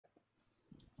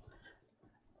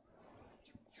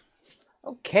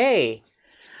Okay.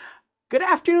 Good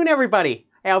afternoon, everybody.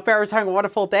 I hope everyone's having a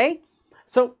wonderful day.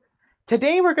 So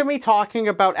today we're going to be talking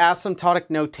about asymptotic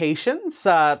notations.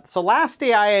 So last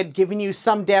day I had given you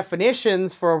some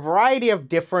definitions for a variety of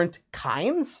different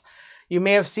kinds. You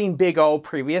may have seen big O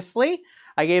previously.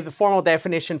 I gave the formal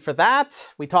definition for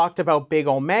that. We talked about big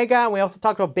omega, and we also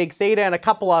talked about big theta and a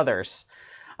couple others.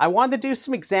 I wanted to do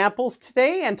some examples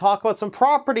today and talk about some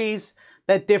properties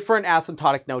that different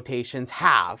asymptotic notations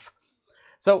have.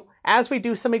 So as we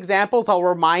do some examples, I'll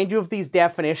remind you of these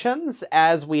definitions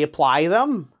as we apply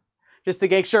them, just to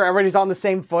make sure everybody's on the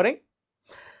same footing.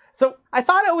 So I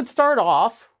thought I would start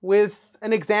off with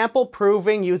an example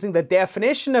proving using the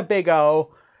definition of big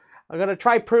O. I'm going to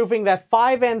try proving that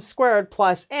 5n squared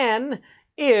plus n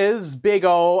is big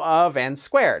O of n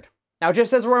squared. Now,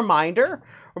 just as a reminder,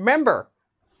 remember,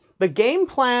 the game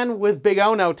plan with big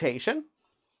O notation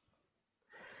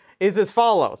is as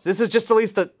follows. This is just at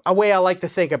least a way I like to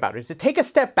think about it, is to take a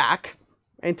step back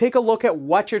and take a look at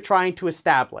what you're trying to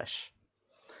establish.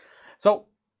 So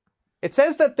it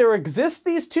says that there exist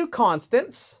these two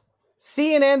constants,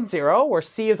 c and n0, where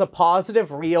c is a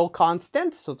positive real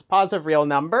constant, so it's a positive real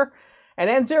number, and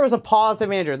n0 is a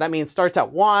positive integer. That means it starts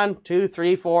at 1, 2,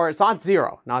 3, 4. It's not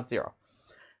 0,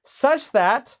 such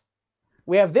that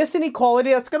we have this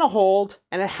inequality that's going to hold,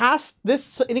 and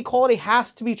this inequality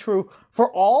has to be true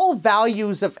for all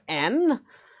values of n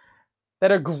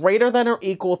that are greater than or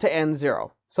equal to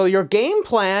n0. So your game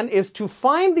plan is to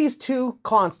find these two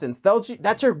constants.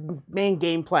 That's your main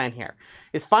game plan here,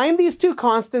 is find these two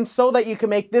constants so that you can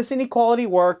make this inequality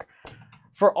work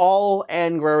for all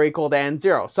n greater or equal to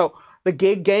n0. So the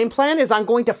game plan is I'm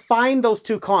going to find those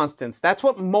two constants. That's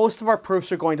what most of our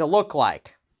proofs are going to look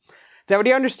like. Does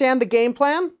everybody understand the game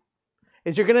plan?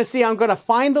 Is you're going to see I'm going to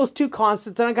find those two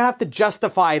constants and I'm going to have to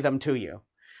justify them to you,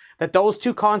 that those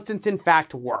two constants in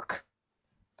fact work.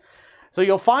 So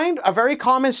you'll find a very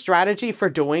common strategy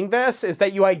for doing this is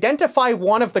that you identify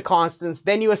one of the constants,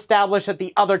 then you establish that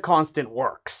the other constant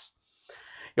works.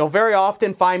 You'll very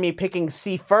often find me picking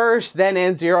C first, then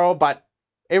N0, but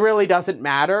it really doesn't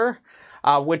matter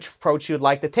which approach you'd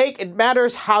like to take. It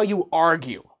matters how you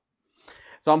argue.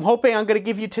 So I'm hoping I'm going to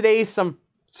give you today some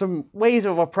ways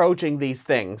of approaching these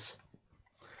things.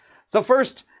 So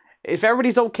first, if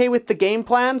everybody's okay with the game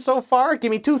plan so far, give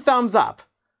me 2 thumbs up.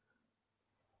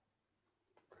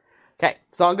 Okay,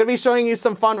 so I'm going to be showing you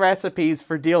some fun recipes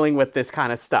for dealing with this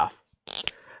kind of stuff.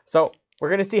 So we're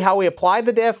going to see how we apply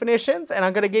the definitions, and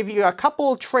I'm going to give you a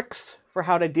couple of tricks for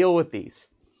how to deal with these.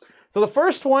 So the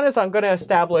first one is I'm going to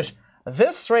establish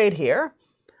this right here.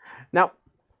 Now,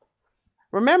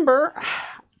 remember,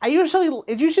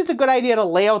 it's usually a good idea to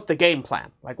lay out the game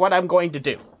plan, like what I'm going to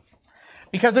do.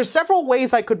 Because there's several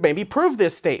ways I could maybe prove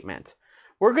this statement.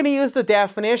 We're going to use the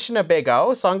definition of big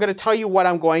O, so I'm going to tell you what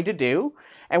I'm going to do.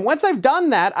 And once I've done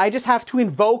that, I just have to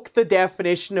invoke the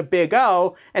definition of big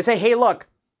O and say, hey, look,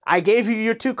 I gave you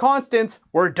your two constants,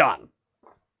 we're done.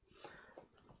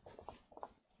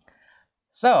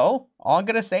 So all I'm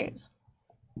going to say is,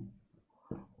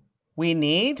 we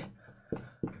need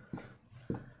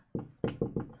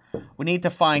to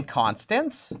find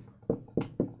constants.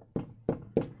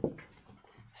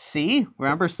 C,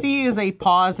 remember C is a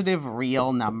positive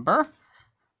real number.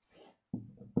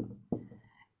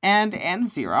 And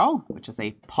n0, which is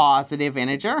a positive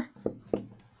integer,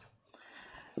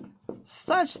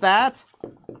 such that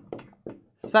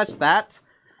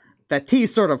T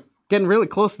is sort of getting really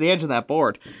close to the edge of that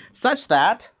board, such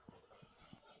that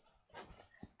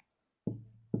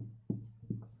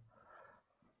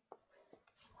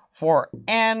for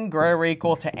n greater or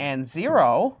equal to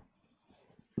n0,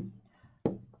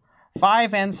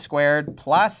 5n squared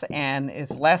plus n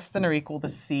is less than or equal to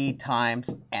c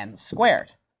times n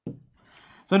squared.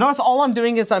 So notice all I'm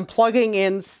doing is I'm plugging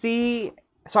in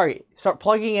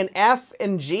plugging in F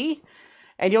and G,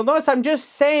 and you'll notice I'm just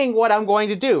saying what I'm going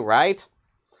to do, right?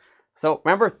 So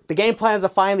remember, the game plan is to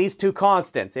find these two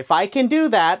constants. If I can do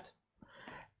that,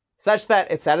 such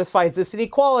that it satisfies this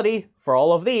inequality for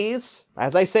all of these,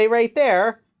 as I say right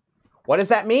there, what does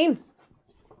that mean?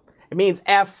 It means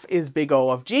F is big O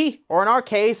of G, or in our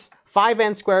case,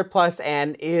 5n squared plus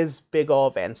n is big O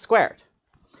of n squared.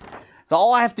 So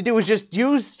all I have to do is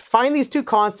just find these two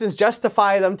constants,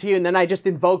 justify them to you, and then I just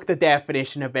invoke the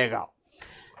definition of big O.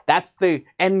 That's the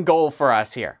end goal for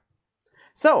us here.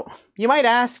 So you might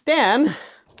ask, Dan,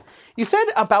 you said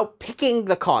about picking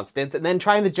the constants and then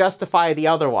trying to justify the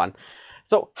other one.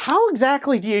 So how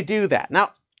exactly do you do that?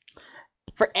 Now,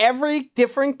 for every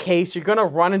different case, you're going to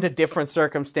run into different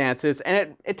circumstances,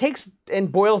 and it takes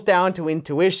and boils down to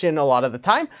intuition a lot of the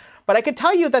time. But I can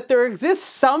tell you that there exists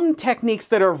some techniques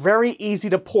that are very easy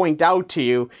to point out to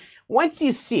you once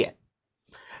you see it.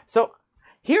 So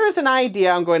here's an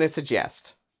idea I'm going to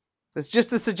suggest. It's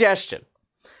just a suggestion.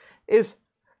 Is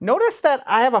notice that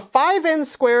I have a 5n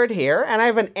squared here, and I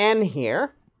have an n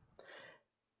here.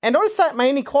 And notice that my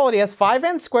inequality has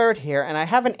 5n squared here, and I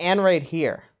have an n right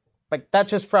here. But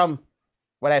that's just from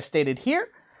what I've stated here.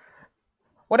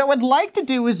 What I would like to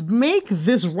do is make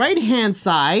this right-hand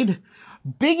side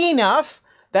big enough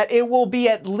that it will be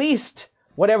at least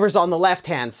whatever's on the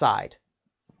left-hand side.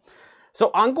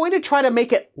 So I'm going to try to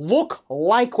make it look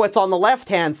like what's on the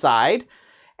left-hand side.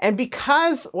 And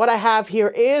because what I have here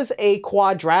is a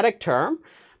quadratic term,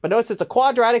 but notice it's a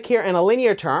quadratic here and a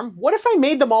linear term, what if I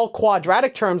made them all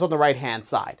quadratic terms on the right-hand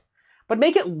side? But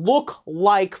make it look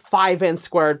like 5n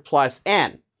squared plus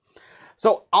n.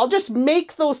 So I'll just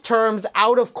make those terms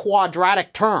out of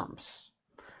quadratic terms.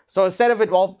 So instead of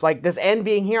it, well, like this n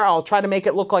being here, I'll try to make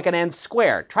it look like an n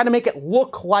squared. Try to make it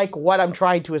look like what I'm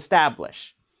trying to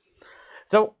establish.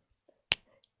 So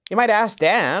you might ask,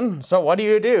 Dan, so what do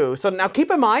you do? So now keep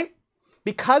in mind,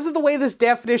 because of the way this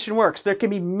definition works, there can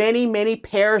be many, many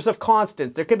pairs of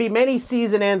constants. There can be many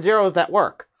c's and n zeros that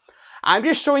work. I'm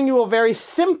just showing you a very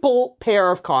simple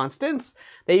pair of constants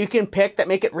that you can pick that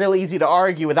make it really easy to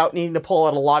argue without needing to pull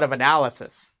out a lot of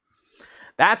analysis.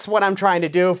 That's what I'm trying to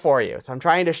do for you. So I'm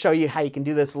trying to show you how you can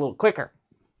do this a little quicker.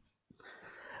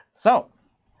 So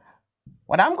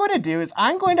what I'm going to do is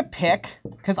I'm going to pick,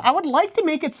 because I would like to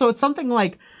make it so it's something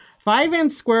like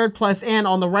 5n squared plus n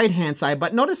on the right-hand side,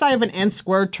 but notice I have an n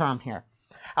squared term here.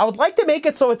 I would like to make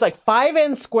it so it's like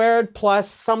 5n squared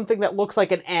plus something that looks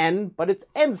like an n, but it's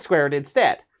n squared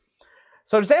instead.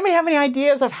 So does anybody have any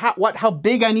ideas of how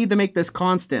big I need to make this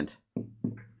constant?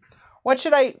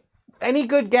 Any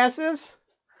good guesses?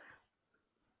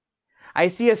 I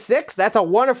see a 6. That's a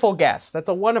wonderful guess. That's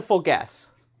a wonderful guess.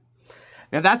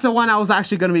 Now that's the one I was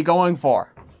actually going to be going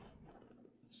for.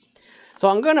 So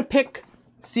I'm going to pick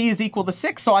c is equal to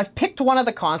 6. So I've picked one of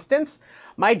the constants.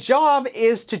 My job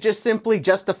is to just simply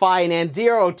justify an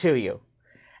n0 to you.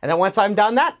 And then once I'm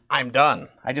done that, I'm done.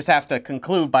 I just have to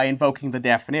conclude by invoking the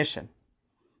definition.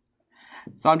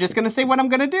 So I'm just going to say what I'm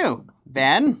going to do.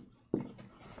 Then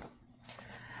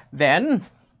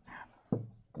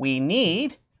we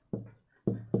need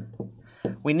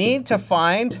to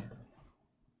find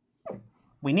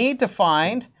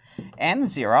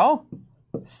n0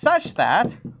 such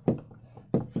that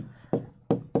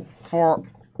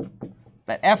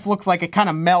that f looks like it kind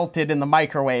of melted in the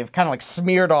microwave, kind of like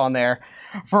smeared on there.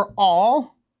 For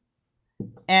all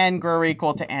n greater or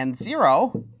equal to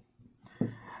n0,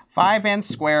 5n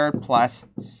squared plus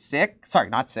 6, sorry,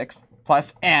 not 6,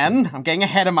 plus n, I'm getting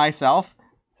ahead of myself.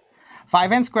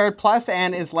 5n squared plus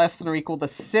n is less than or equal to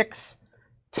 6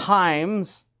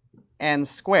 times n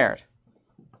squared.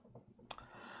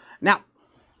 Now,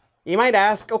 you might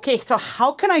ask, okay, so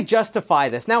how can I justify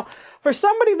this? Now, for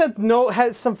somebody that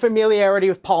has some familiarity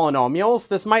with polynomials,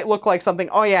 this might look like something,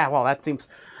 oh yeah, well, that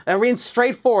means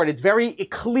straightforward. It's very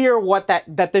clear what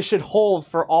that this should hold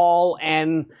for all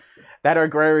n that are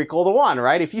greater or equal to 1,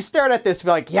 right? If you stared at this, you'd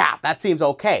be like, yeah, that seems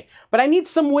okay. But I need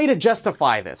some way to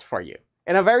justify this for you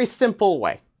in a very simple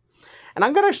way. And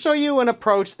I'm going to show you an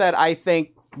approach that I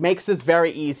think makes this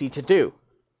very easy to do.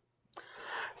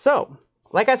 So,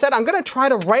 like I said, I'm going to try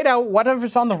to write out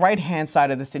whatever's on the right-hand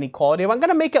side of this inequality. I'm going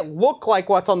to make it look like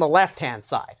what's on the left-hand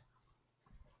side.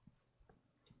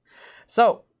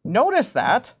 So, notice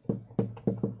that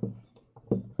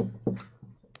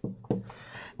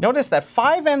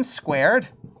 5n squared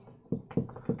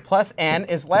plus n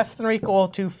is less than or equal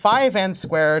to 5n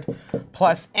squared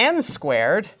plus n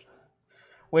squared,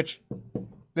 which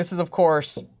this is, of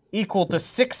course, equal to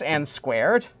 6n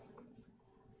squared.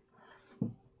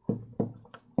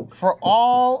 For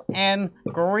all n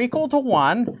greater or equal to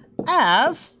 1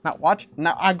 as,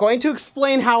 now I'm going to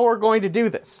explain how we're going to do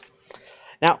this.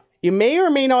 Now, you may or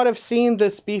may not have seen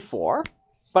this before,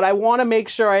 but I want to make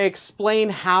sure I explain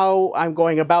how I'm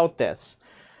going about this.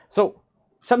 So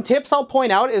some tips I'll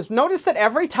point out is notice that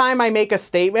every time I make a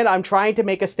statement, I'm trying to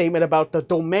make a statement about the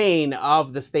domain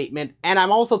of the statement, and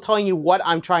I'm also telling you what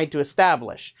I'm trying to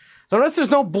establish. So notice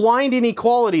there's no blind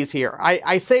inequalities here.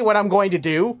 I say what I'm going to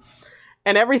do,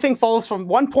 and everything follows from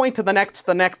one point to the next, to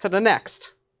the next, to the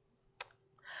next.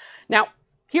 Now,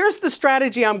 here's the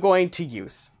strategy I'm going to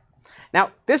use.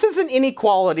 Now, this is an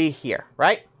inequality here,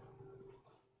 right?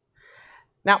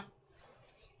 Now,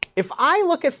 if I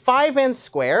look at 5n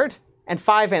squared and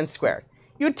 5n squared,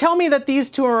 you'd tell me that these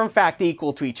two are in fact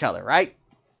equal to each other, right?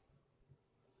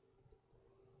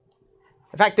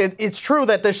 In fact, it's true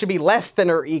that this should be less than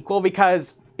or equal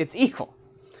because it's equal.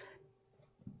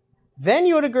 Then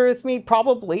you would agree with me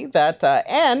probably that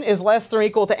n is less than or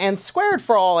equal to n squared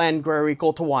for all n greater or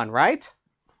equal to 1, right?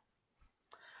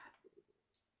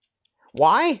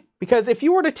 Why? Because if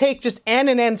you were to take just n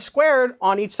and n squared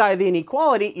on each side of the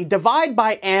inequality, you divide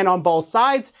by n on both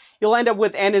sides, you'll end up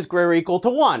with n is greater or equal to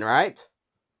 1, right?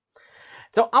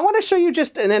 So I want to show you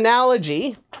just an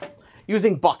analogy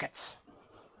using buckets.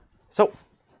 So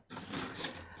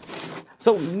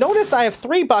notice I have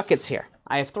 3 buckets here.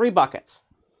 I have 3 buckets.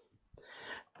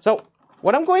 So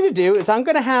what I'm going to do is I'm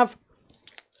going to have,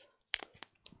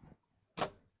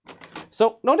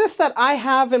 so notice that I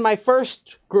have in my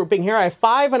first grouping here, I have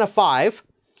 5 and a 5.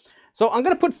 So I'm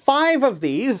going to put 5 of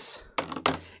these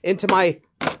into my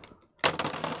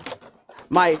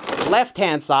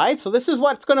left-hand side. So this is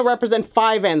what's going to represent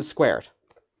 5n squared.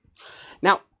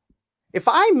 Now, if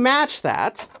I match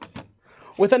that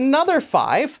with another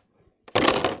 5,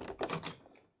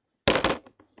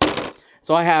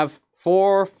 so I have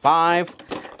 4, 5,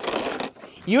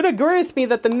 you'd agree with me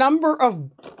that the number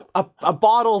of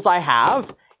bottles I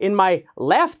have in my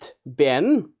left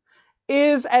bin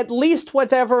is at least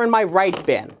whatever in my right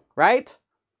bin, right?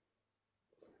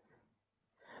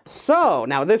 So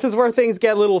now this is where things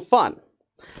get a little fun.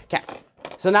 Okay,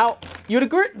 so now you'd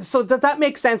agree, so does that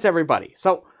make sense, everybody?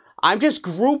 So I'm just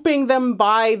grouping them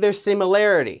by their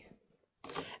similarity.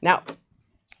 Now,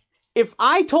 if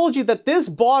I told you that this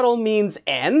bottle means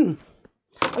n,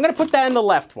 I'm going to put that in the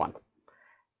left one.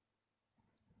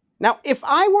 Now, if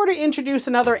I were to introduce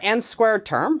another n squared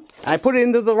term, and I put it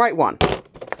into the right one,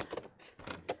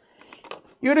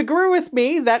 you'd agree with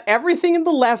me that everything in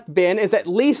the left bin is at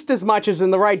least as much as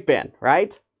in the right bin,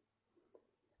 right?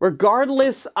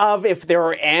 Regardless of if there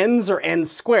are n's or n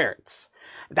squareds.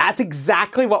 That's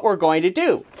exactly what we're going to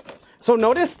do. So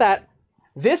notice that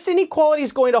this inequality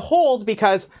is going to hold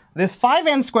because this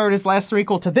 5n squared is less than or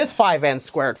equal to this 5n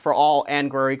squared for all n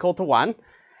greater or equal to 1.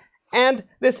 And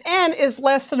this n is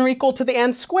less than or equal to the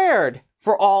n squared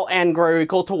for all n greater or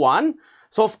equal to 1.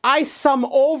 So if I sum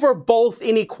over both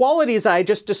inequalities I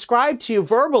just described to you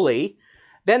verbally,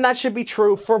 then that should be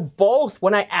true for both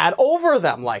when I add over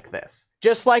them like this.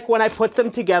 Just like when I put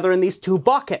them together in these 2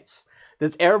 buckets.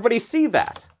 Does everybody see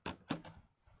that?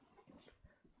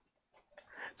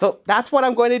 So that's what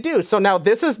I'm going to do. So now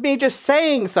this is me just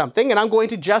saying something, and I'm going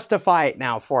to justify it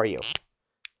now for you.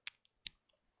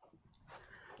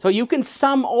 So you can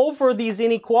sum over these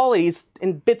inequalities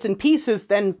in bits and pieces,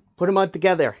 then put them out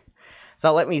together.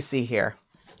 So let me see here.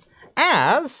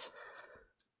 As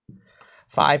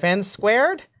 5n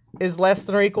squared is less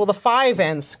than or equal to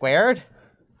 5n squared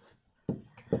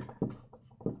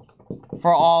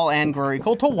for all n greater or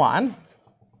equal to 1.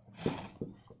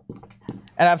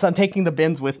 And I'm taking the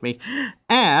bins with me.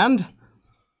 And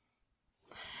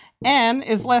n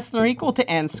is less than or equal to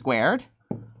n squared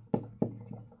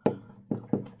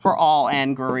for all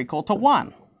n greater or equal to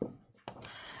 1.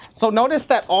 So notice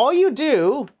that all you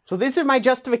do, so these are my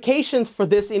justifications for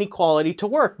this inequality to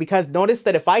work, because notice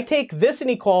that if I take this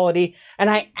inequality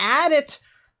and I add it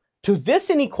to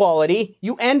this inequality,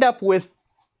 you end up with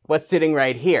what's sitting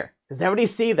right here. Does everybody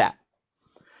see that?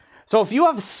 So if you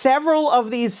have several of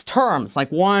these terms,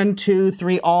 like 1, 2,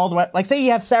 3, all the way, like say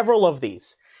you have several of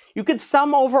these, you could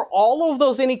sum over all of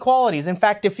those inequalities. In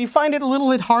fact, if you find it a little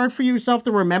bit hard for yourself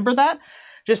to remember that,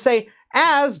 just say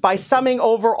as by summing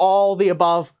over all the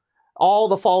above, all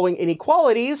the following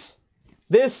inequalities,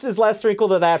 this is less than or equal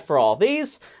to that for all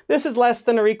these, this is less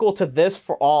than or equal to this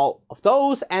for all of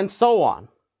those, and so on.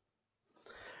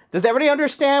 Does everybody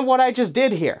understand what I just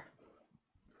did here?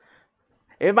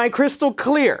 Am I crystal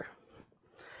clear?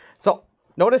 So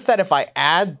notice that if I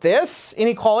add this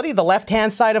inequality, the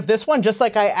left-hand side of this one, just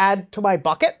like I add to my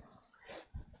bucket,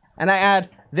 and I add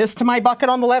this to my bucket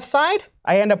on the left side,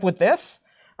 I end up with this.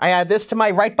 I add this to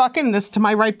my right bucket and this to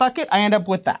my right bucket, I end up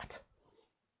with that.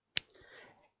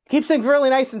 Keeps things really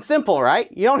nice and simple, right?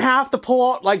 You don't have to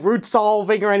pull out like root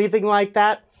solving or anything like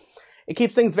that. It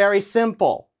keeps things very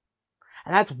simple.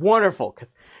 And that's wonderful,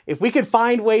 because if we could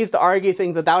find ways to argue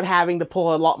things without having to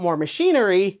pull a lot more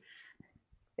machinery,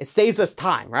 it saves us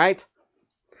time, right?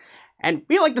 And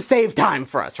we like to save time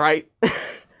for us, right? At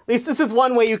least this is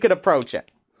one way you could approach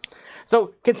it.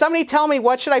 So can somebody tell me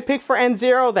what should I pick for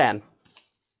n0 then?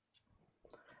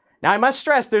 Now I must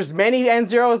stress there's many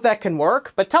n0s that can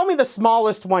work, but tell me the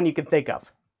smallest one you can think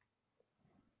of.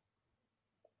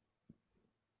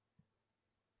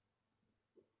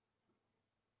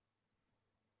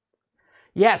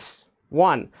 Yes,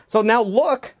 1. So now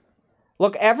look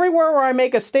everywhere where I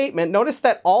make a statement, notice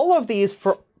that all of these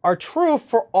for are true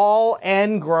for all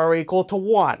n greater or equal to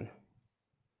 1.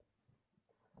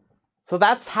 So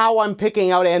that's how I'm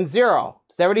picking out n0.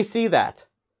 Does everybody see that?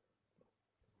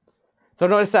 So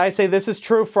notice that I say this is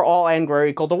true for all n greater or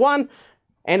equal to 1,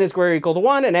 n is greater or equal to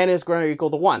 1, and n is greater or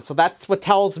equal to 1. So that's what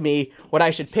tells me what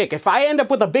I should pick. If I end up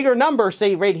with a bigger number,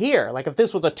 say right here, like if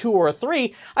this was a 2 or a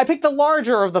 3, I pick the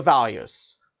larger of the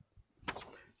values.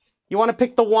 You want to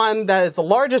pick the one that is the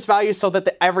largest value so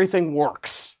that everything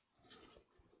works.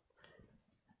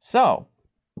 So,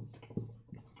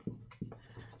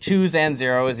 choose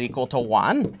n0 is equal to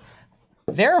 1.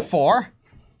 Therefore,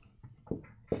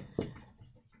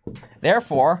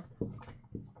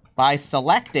 by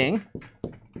selecting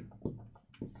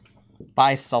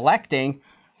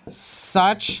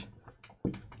such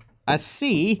a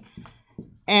C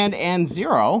and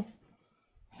n0,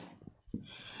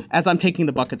 as I'm taking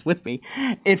the buckets with me,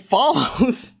 it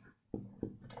follows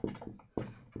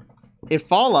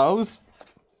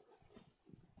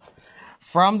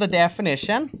from the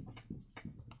definition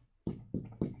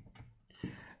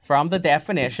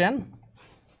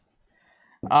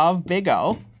of big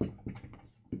O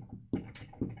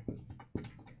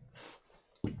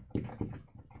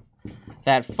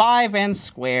that 5n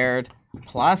squared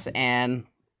plus n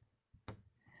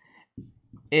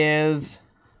is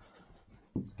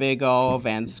big O of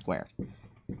n squared.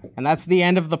 And that's the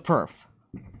end of the proof.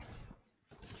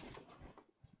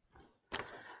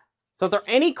 So are there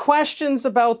any questions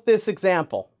about this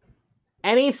example?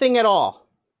 Anything at all?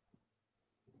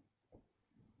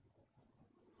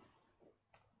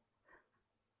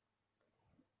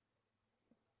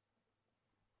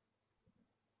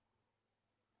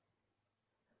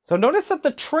 So notice that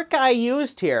the trick I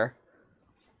used here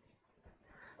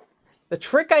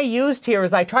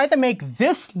is I tried to make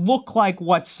this look like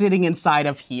what's sitting inside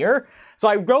of here. So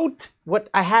I wrote what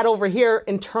I had over here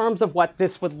in terms of what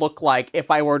this would look like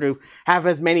if I were to have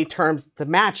as many terms to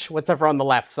match what's ever on the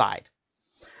left side.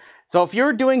 So if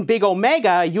you're doing big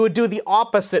omega, you would do the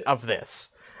opposite of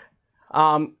this.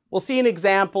 We'll see an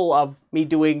example of me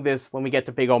doing this when we get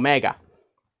to big omega.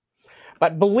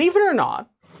 But believe it or not,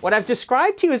 what I've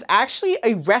described to you is actually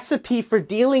a recipe for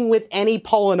dealing with any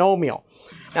polynomial.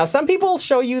 Now, some people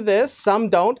show you this, some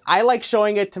don't. I like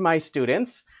showing it to my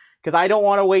students because I don't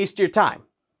want to waste your time.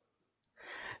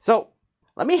 So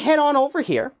let me head on over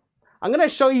here. I'm going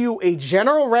to show you a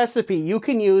general recipe you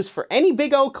can use for any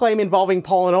big O claim involving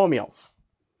polynomials.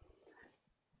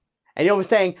 And you'll be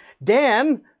saying,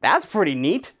 Dan, that's pretty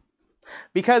neat.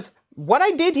 Because what I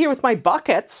did here with my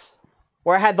buckets,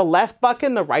 where I had the left bucket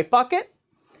and the right bucket,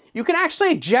 you can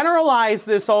actually generalize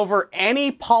this over any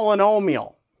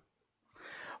polynomial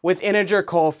with integer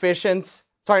coefficients.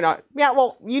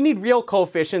 You need real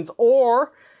coefficients,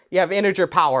 or you have integer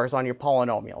powers on your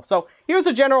polynomial. So here's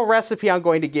a general recipe I'm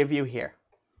going to give you here.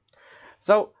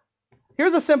 So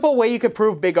here's a simple way you could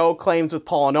prove big O claims with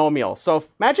polynomials. So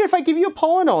imagine if I give you a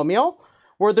polynomial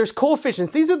where there's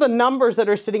coefficients. These are the numbers that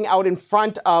are sitting out in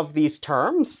front of these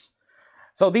terms.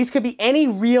 So these could be any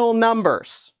real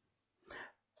numbers.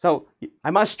 So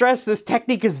I must stress this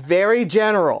technique is very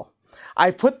general. I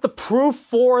put the proof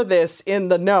for this in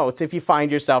the notes if you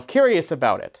find yourself curious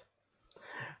about it.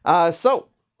 So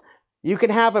you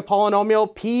can have a polynomial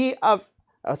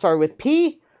with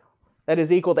p that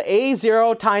is equal to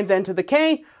a0 times n to the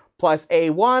k plus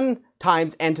a1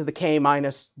 times n to the k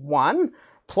minus 1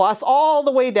 plus all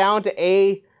the way down to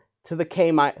ak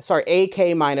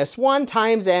minus 1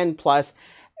 times n plus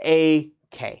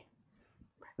ak.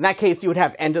 In that case, you would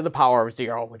have n to the power of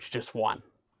 0, which is just 1.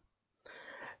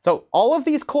 So all of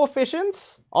these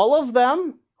coefficients, all of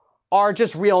them are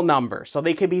just real numbers. So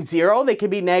they could be 0, they could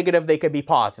be negative, they could be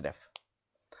positive.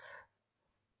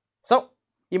 So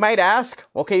you might ask,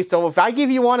 okay, so if I give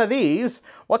you one of these,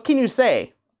 what can you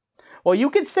say? Well,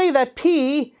 you could say that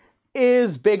p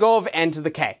is big O of n to the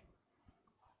k.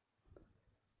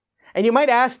 And you might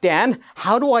ask, Dan,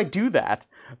 how do I do that?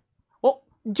 Well,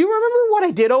 do you remember what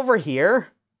I did over here?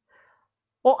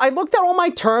 Well, I looked at all my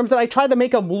terms and I tried to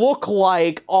make them look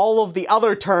like all of the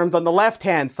other terms on the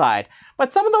left-hand side.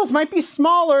 But some of those might be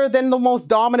smaller than the most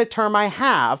dominant term I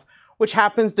have, which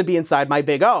happens to be inside my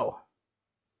big O.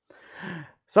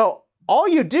 So all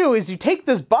you do is you take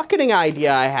this bucketing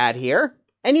idea I had here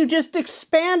and you just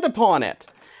expand upon it.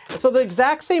 And so the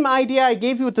exact same idea I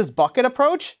gave you with this bucket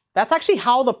approach, that's actually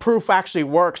how the proof actually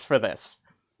works for this.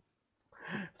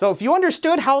 So if you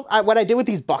understood what I did with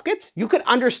these buckets, you could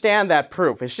understand that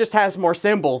proof. It just has more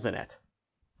symbols in it.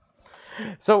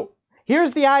 So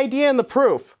here's the idea in the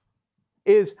proof,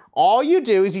 is all you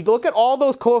do is you look at all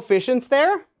those coefficients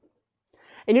there,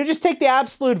 and you just take the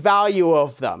absolute value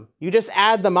of them. You just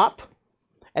add them up,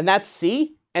 and that's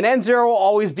c, and n0 will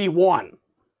always be 1.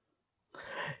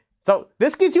 So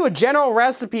this gives you a general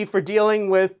recipe for dealing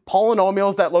with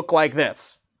polynomials that look like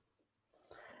this.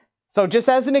 So just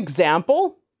as an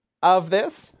example of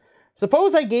this,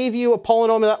 suppose I gave you a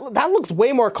polynomial that looks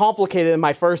way more complicated than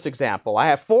my first example. I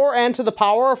have 4n to the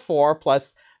power of 4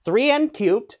 plus 3n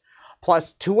cubed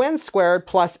plus 2n squared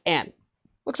plus n.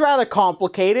 Looks rather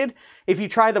complicated. If you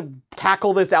try to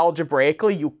tackle this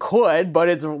algebraically, you could, but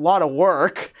it's a lot of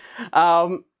work.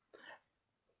 But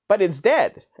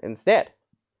instead,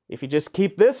 if you just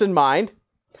keep this in mind,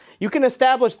 you can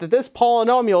establish that this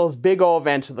polynomial is big O of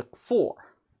n to the 4.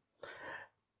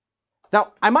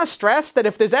 Now, I must stress that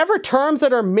if there's ever terms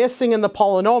that are missing in the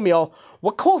polynomial,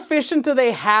 what coefficient do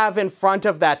they have in front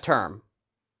of that term?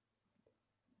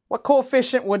 What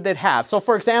coefficient would it have? So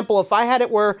for example, if I had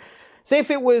it where, say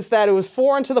if it was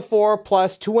 4n to the 4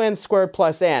 plus 2n squared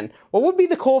plus n, what would be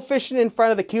the coefficient in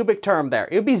front of the cubic term there?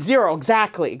 It would be 0,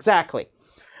 exactly.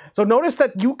 So notice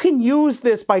that you can use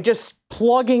this by just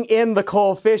plugging in the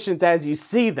coefficients as you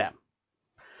see them.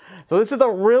 So this is a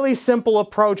really simple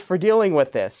approach for dealing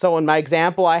with this. So in my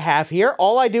example I have here,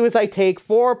 all I do is I take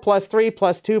 4 plus 3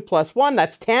 plus 2 plus 1,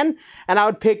 that's 10, and I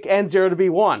would pick n0 to be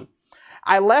 1.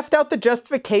 I left out the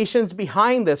justifications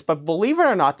behind this, but believe it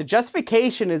or not, the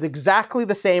justification is exactly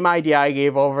the same idea I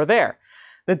gave over there.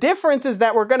 The difference is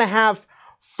that we're going to have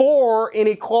 4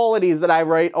 inequalities that I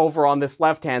write over on this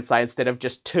left-hand side instead of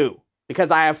just 2, because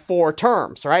I have 4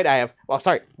 terms, right? I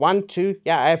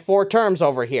have 4 terms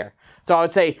over here. So I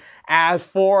would say as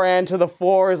 4n to the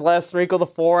 4 is less than or equal to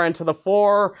 4n to the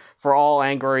 4 for all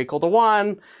n greater or equal to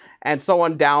 1, and so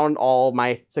on down all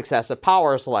my successive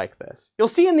powers like this. You'll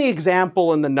see in the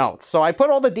example in the notes. So I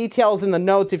put all the details in the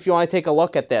notes if you want to take a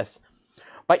look at this.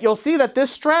 But you'll see that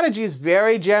this strategy is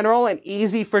very general and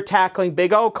easy for tackling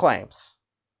big O claims.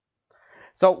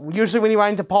 So usually when you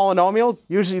run into polynomials,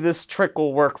 usually this trick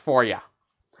will work for you.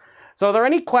 So are there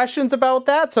any questions about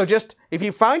that? So just, if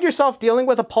you find yourself dealing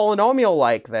with a polynomial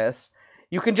like this,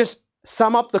 you can just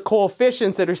sum up the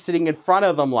coefficients that are sitting in front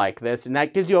of them like this, and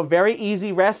that gives you a very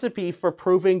easy recipe for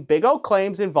proving big O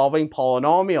claims involving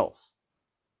polynomials.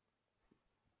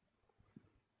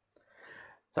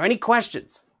 So any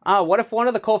questions? What if one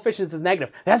of the coefficients is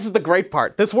negative? This is the great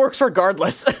part. This works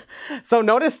regardless. So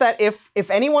notice that if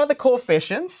any one of the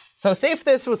coefficients, so say if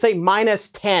this was say minus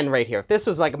 10 right here, if this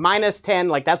was like minus 10,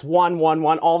 like that's 1, 1,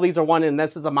 1, all these are 1 and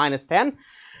this is a minus 10.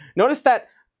 Notice that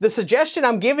the suggestion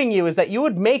I'm giving you is that you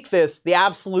would make this the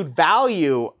absolute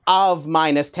value of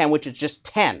minus 10, which is just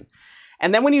 10.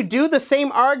 And then when you do the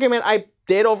same argument I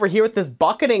did over here with this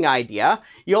bucketing idea,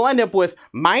 you'll end up with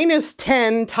minus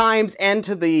 10 times n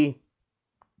to the,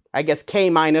 I guess, k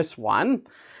minus 1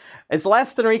 is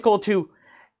less than or equal to,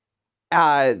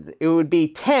 it would be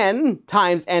 10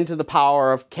 times n to the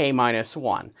power of k minus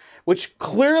 1, which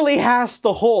clearly has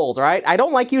to hold, right? I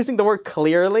don't like using the word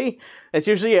clearly. It's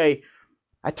usually a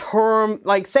term,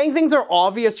 like saying things are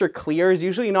obvious or clear is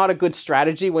usually not a good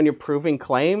strategy when you're proving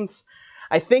claims.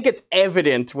 I think it's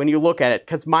evident when you look at it,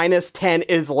 because minus 10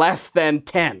 is less than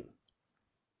 10.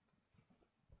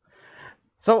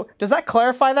 So does that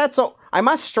clarify that? So I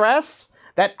must stress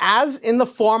that as in the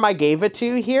form I gave it to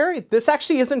you here, this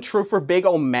actually isn't true for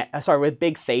with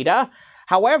big theta.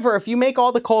 However, if you make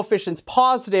all the coefficients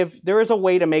positive, there is a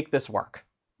way to make this work.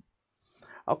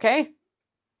 Okay?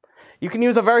 You can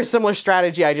use a very similar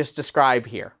strategy I just described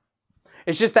here.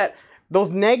 It's just that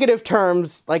those negative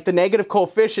terms, like the negative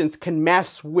coefficients, can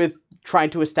mess with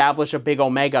trying to establish a big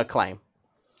omega claim.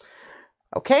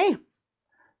 Okay?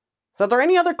 So are there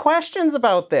any other questions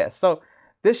about this? So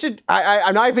this should,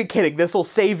 I'm not even kidding, this will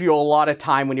save you a lot of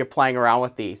time when you're playing around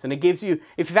with these. And it gives you,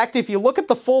 in fact, if you look at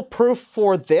the full proof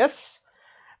for this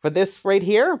right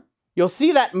here, you'll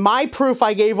see that my proof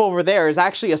I gave over there is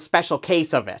actually a special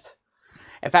case of it.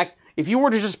 In fact, if you were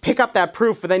to just pick up that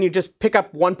proof and then you just pick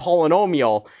up one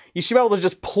polynomial, you should be able to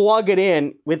just plug it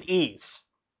in with ease.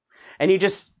 And you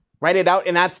just write it out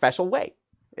in that special way.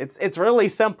 It's really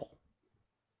simple.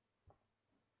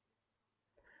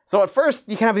 So at first,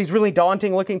 you can have these really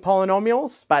daunting looking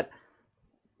polynomials, but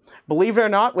believe it or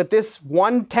not, with this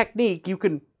one technique, you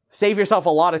can save yourself a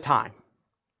lot of time.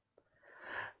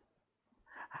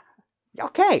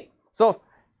 Okay, so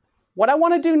what I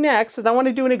want to do next is I want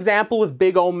to do an example with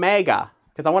big omega,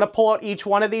 because I want to pull out each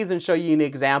one of these and show you an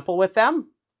example with them.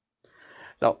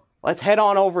 So let's head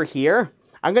on over here.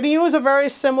 I'm going to use a very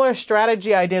similar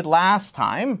strategy I did last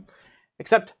time,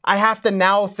 except I have to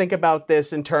now think about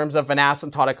this in terms of an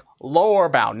asymptotic lower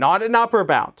bound, not an upper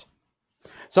bound.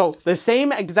 So the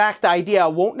same exact idea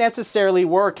won't necessarily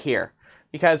work here,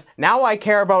 because now I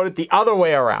care about it the other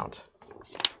way around.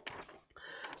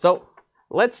 So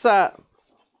let's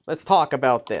talk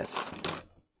about this.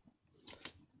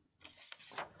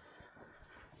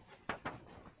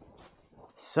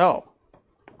 So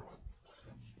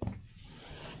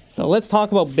let's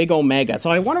talk about big omega. So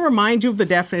I want to remind you of the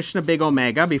definition of big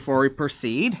omega before we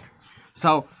proceed.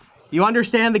 So you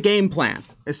understand the game plan.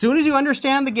 As soon as you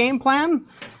understand the game plan,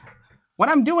 what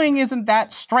I'm doing isn't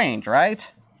that strange, right?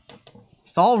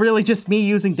 It's all really just me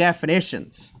using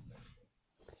definitions.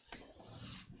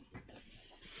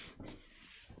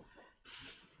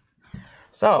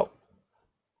 So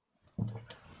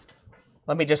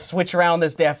let me just switch around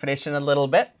this definition a little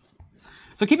bit.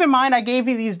 So keep in mind, I gave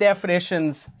you these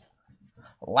definitions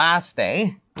last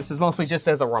day. This is mostly just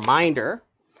as a reminder.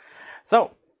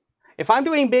 So if I'm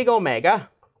doing big omega,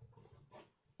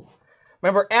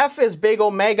 remember f is big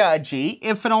omega g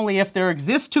if and only if there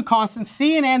exists two constants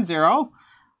c and n0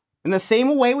 in the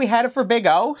same way we had it for big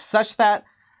O, such that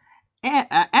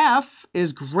f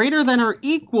is greater than or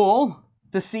equal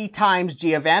to c times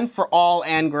g of n for all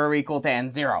n greater or equal to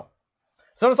n0.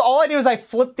 So notice all I do is I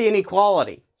flip the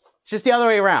inequality. It's just the other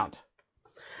way around.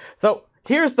 So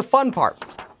here's the fun part.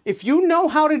 If you know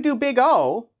how to do big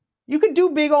O, you could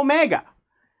do big omega.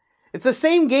 It's the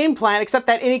same game plan except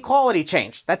that inequality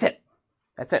changed. That's it.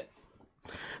 That's it.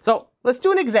 So let's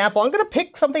do an example. I'm going to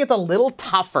pick something that's a little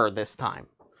tougher this time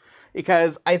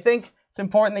because I think it's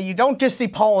important that you don't just see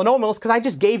polynomials, because I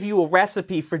just gave you a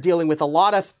recipe for dealing with a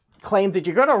lot of claims that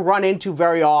you're going to run into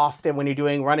very often when you're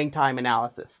doing running time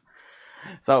analysis.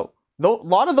 So a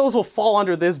lot of those will fall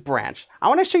under this branch. I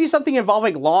want to show you something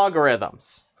involving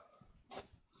logarithms.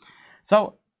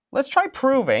 So let's try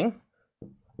proving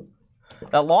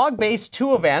that log base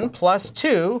 2 of n plus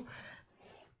 2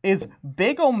 is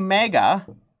big omega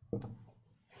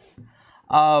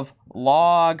of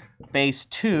log base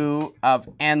 2 of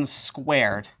n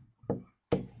squared.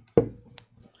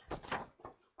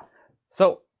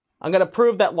 So I'm going to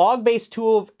prove that log base 2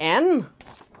 of n,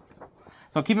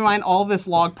 so keep in mind all this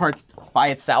log parts by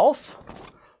itself,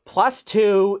 plus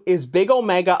 2 is big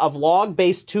omega of log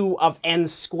base 2 of n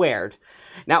squared.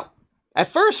 Now, at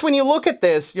first when you look at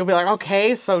this, you'll be like,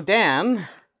 okay, so Dan,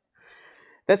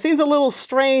 that seems a little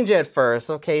strange at first.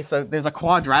 Okay, so there's a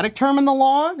quadratic term in the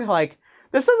log. Like,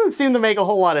 this doesn't seem to make a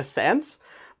whole lot of sense.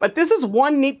 But this is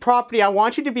one neat property I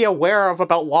want you to be aware of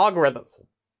about logarithms.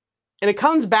 And it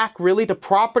comes back really to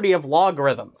property of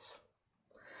logarithms.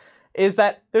 Is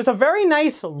that there's a very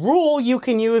nice rule you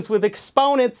can use with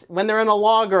exponents when they're in a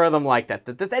logarithm like that.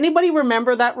 Does anybody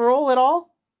remember that rule at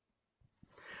all?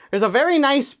 There's a very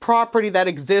nice property that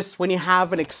exists when you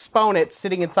have an exponent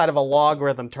sitting inside of a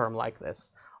logarithm term like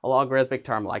this. A logarithmic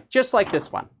term just like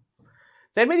this one.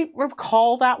 Does anybody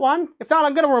recall that one? If not,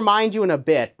 I'm going to remind you in a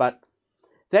bit, but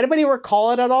does anybody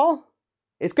recall it at all?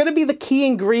 It's going to be the key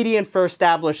ingredient for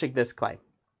establishing this claim.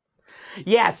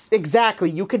 Yes, exactly.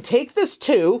 You could take this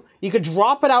 2, you could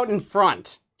drop it out in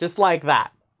front, just like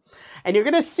that. And you're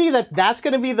going to see that that's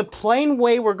going to be the plain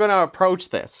way we're going to approach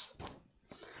this.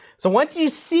 So once you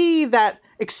see that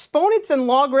exponents in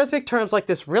logarithmic terms like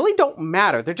this really don't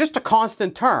matter, they're just a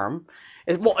constant term.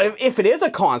 Well, if it is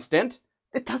a constant,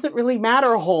 it doesn't really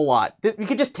matter a whole lot. You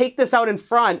could just take this out in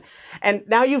front, and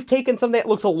now you've taken something that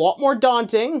looks a lot more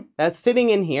daunting, that's sitting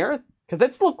in here. Because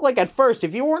that's look like at first,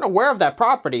 if you weren't aware of that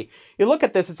property, you look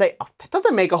at this and say, oh, that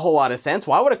doesn't make a whole lot of sense.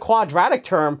 Why would a quadratic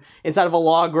term inside of a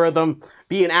logarithm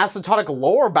be an asymptotic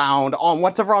lower bound on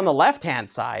whatever on the left-hand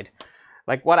side?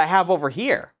 Like what I have over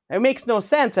here. It makes no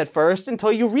sense at first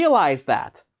until you realize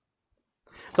that.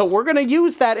 So we're going to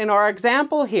use that in our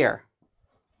example here.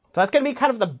 So that's going to be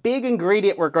kind of the big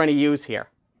ingredient we're going to use here.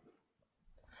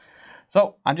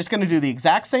 So I'm just going to do the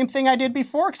exact same thing I did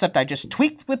before, except I just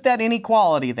tweaked with that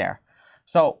inequality there.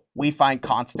 So we find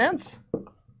constants.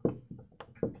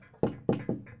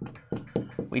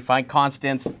 We find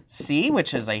constants c,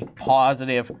 which is a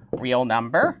positive real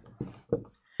number,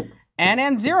 and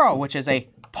n0, which is a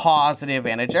positive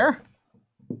integer,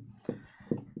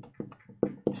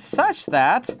 such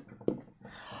that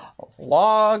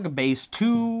log base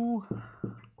 2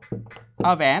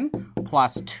 of n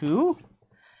plus 2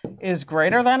 is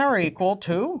greater than or equal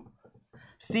to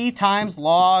c times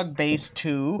log base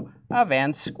 2 of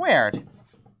n squared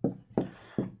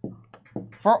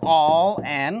for all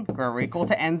n greater or equal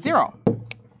to n0.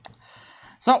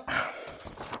 So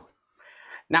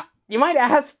now you might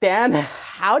ask, Dan,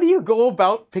 how do you go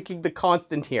about picking the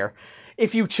constant here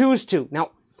if you choose to?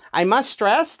 Now, I must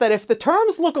stress that if the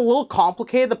terms look a little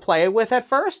complicated to play with at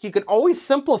first, you can always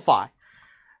simplify.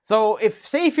 So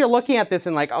if you're looking at this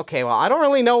and like, okay, well, I don't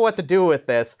really know what to do with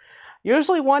this.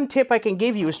 Usually one tip I can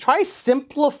give you is try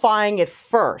simplifying it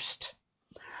first.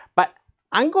 But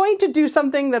I'm going to do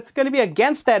something that's going to be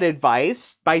against that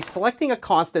advice by selecting a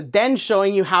constant, then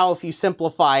showing you how if you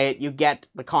simplify it, you get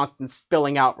the constant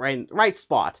spilling out right in the right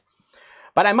spot.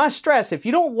 But I must stress, if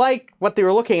you don't like what they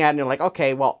were looking at and you're like,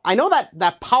 okay, well, I know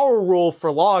that power rule for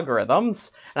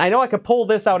logarithms, and I know I could pull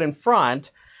this out in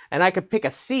front, and I could pick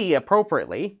a C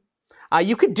appropriately,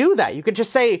 you could do that. You could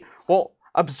just say, well,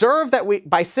 observe that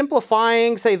by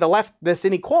simplifying, say, this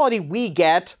inequality, we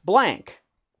get blank.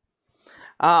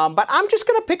 But I'm just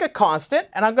going to pick a constant,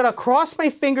 and I'm going to cross my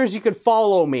fingers you could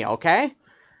follow me, okay?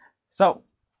 So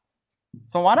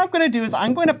what I'm going to do is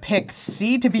I'm going to pick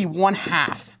C to be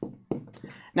 1/2.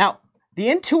 Now, the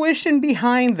intuition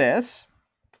behind this,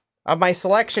 of my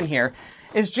selection here,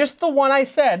 is just the one I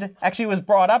said, actually was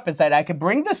brought up, is that I could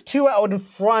bring this 2 out in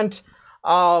front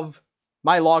of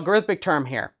my logarithmic term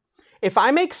here. If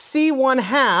I make C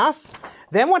 1/2,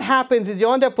 then what happens is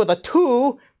you'll end up with a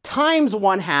 2 times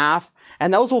 1/2,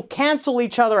 and those will cancel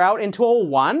each other out into a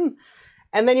 1,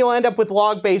 and then you'll end up with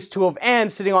log base 2 of n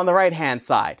sitting on the right-hand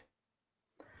side.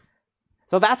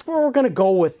 So that's where we're going to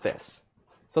go with this.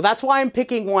 So that's why I'm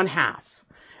picking 1/2.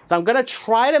 So I'm going to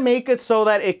try to make it so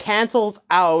that it cancels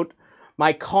out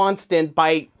my constant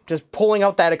by just pulling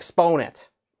out that exponent.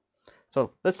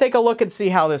 So let's take a look and see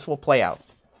how this will play out.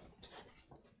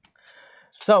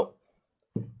 So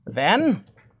then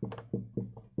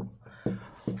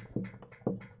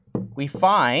we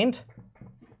find,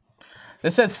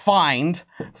 this says find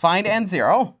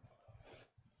n0,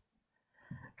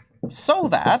 so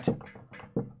that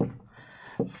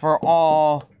for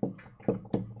all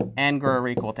n greater or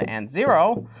equal to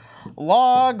n0,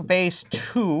 log base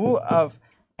 2 of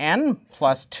n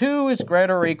plus 2 is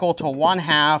greater or equal to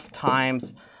 1/2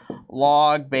 times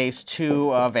log base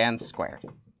 2 of n squared.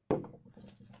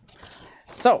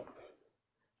 So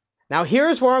now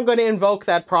here's where I'm going to invoke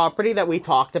that property that we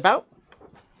talked about.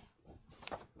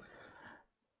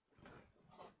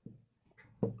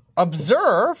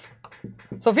 Observe.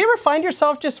 So if you ever find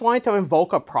yourself just wanting to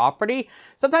invoke a property,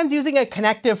 sometimes using a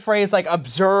connective phrase like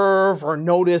observe or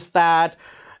notice that,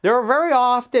 there are very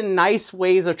often nice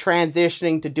ways of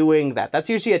transitioning to doing that. That's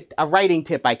usually a writing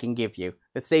tip I can give you.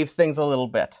 It saves things a little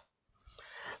bit.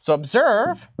 So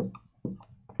observe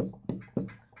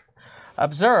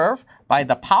by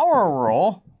the power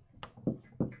rule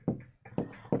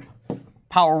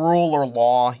or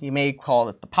law, you may call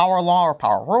it the power law or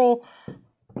power rule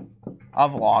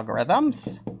of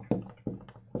logarithms,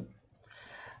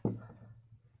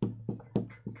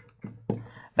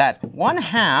 that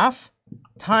 1/2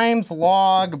 times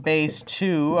log base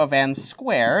 2 of n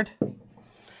squared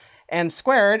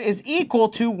is equal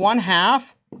to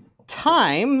 1/2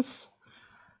 times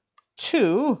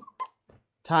 2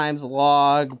 times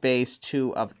log base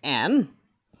 2 of n.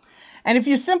 And if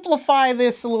you simplify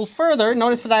this a little further,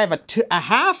 notice that I have a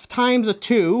half times a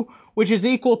 2, which is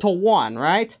equal to 1,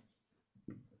 right?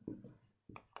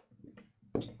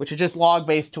 Which is just log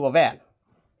base 2 of n.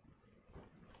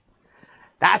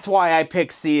 That's why I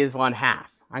pick C as 1/2.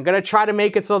 I'm going to try to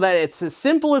make it so that it's as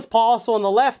simple as possible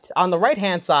on the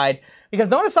right-hand side, because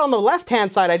notice on the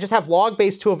left-hand side, I just have log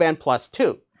base 2 of n plus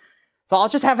 2. So I'll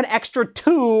just have an extra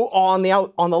 2 on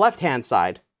the left-hand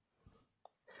side.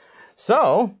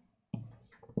 So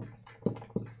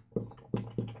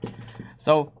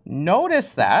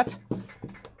notice that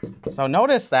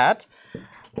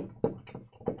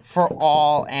for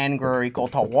all n greater or equal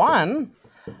to 1,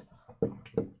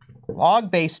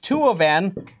 log base 2 of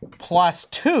n plus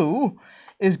 2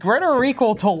 is greater or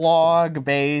equal to log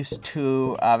base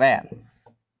 2 of n.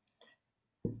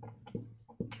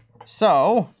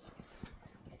 So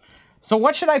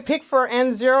what should I pick for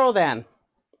n0 then?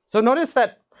 So notice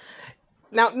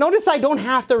I don't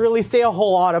have to really say a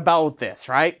whole lot about this,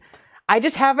 right? I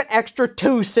just have an extra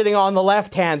 2 sitting on the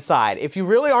left-hand side. If you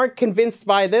really aren't convinced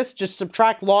by this, just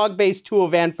subtract log base 2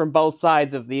 of n from both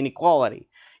sides of the inequality.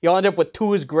 You'll end up with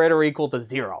 2 is greater or equal to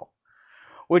 0,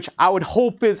 which I would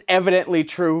hope is evidently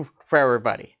true for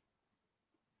everybody.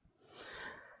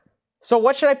 So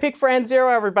what should I pick for n0,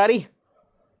 everybody?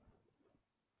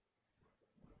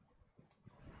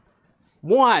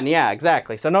 1, yeah,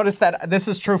 exactly. So notice that this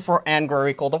is true for n greater or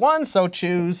equal to 1, so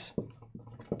choose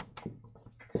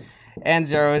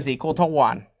n0 is equal to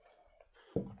 1.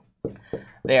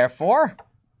 Therefore,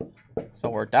 so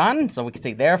we're done. So we can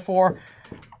say therefore,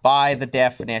 by the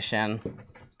definition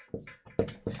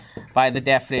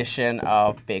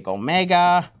of big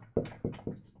omega,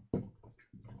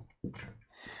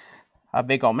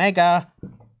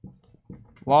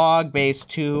 log base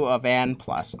 2 of n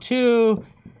plus 2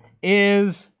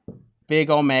 is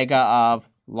big omega of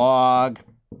log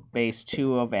base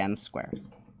 2 of n squared.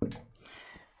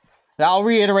 I'll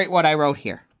reiterate what I wrote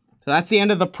here. So that's the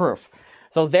end of the proof.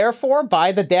 So therefore,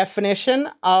 by the definition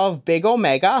of big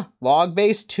omega, log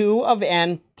base 2 of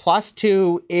n plus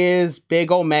 2 is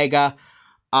big omega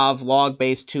of log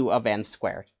base 2 of n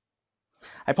squared.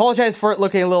 I apologize for it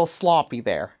looking a little sloppy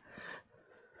there.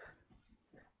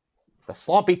 It's a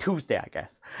sloppy Tuesday, I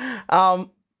guess.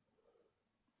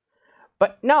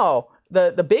 But no,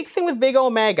 the big thing with big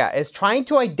omega is trying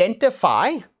to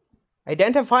identify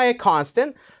a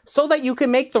constant so that you can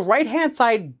make the right-hand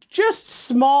side just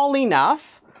small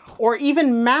enough or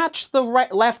even match the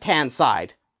left-hand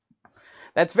side.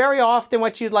 That's very often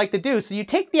what you'd like to do. So you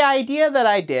take the idea that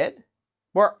I did,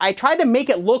 where I tried to make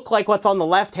it look like what's on the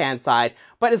left-hand side,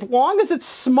 but as long as it's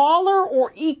smaller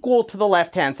or equal to the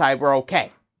left-hand side, we're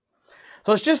okay.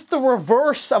 So it's just the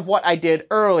reverse of what I did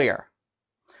earlier.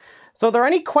 So are there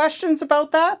any questions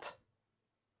about that?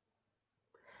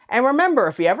 And remember,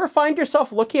 if you ever find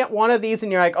yourself looking at one of these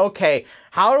and you're like, okay,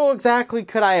 how exactly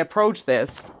could I approach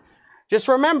this? Just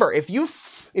remember, if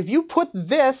you put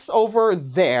this over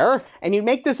there and you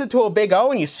make this into a big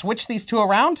O and you switch these two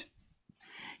around,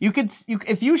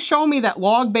 if you show me that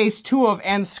log base 2 of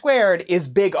n squared is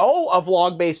big O of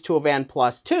log base 2 of n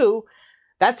plus 2,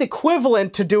 that's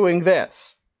equivalent to doing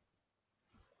this.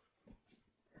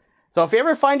 So if you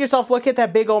ever find yourself looking at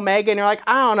that big omega and you're like,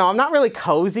 I don't know, I'm not really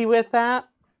cozy with that,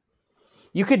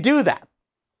 you could do that.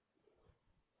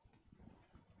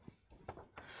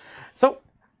 So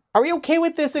are we okay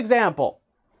with this example?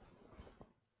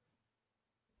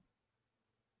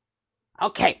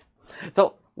 Okay,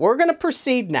 so we're going to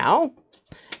proceed now,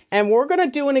 and we're going to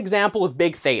do an example with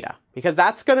Big-Theta, because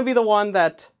that's going to be the one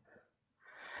that...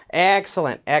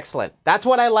 Excellent, excellent. That's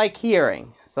what I like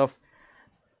hearing. So,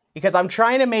 because I'm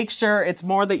trying to make sure it's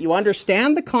more that you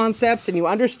understand the concepts and you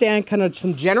understand kind of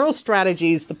some general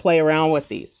strategies to play around with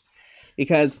these.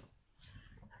 Because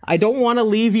I don't want to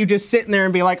leave you just sitting there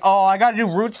and be like, oh, I got to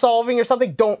do root solving or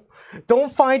something.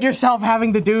 Don't find yourself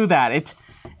having to do that.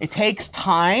 It takes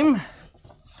time.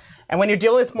 And when you're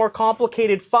dealing with more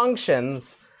complicated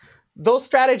functions, those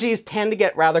strategies tend to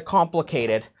get rather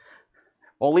complicated.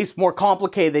 Well, at least more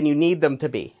complicated than you need them to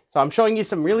be. So I'm showing you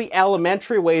some really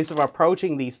elementary ways of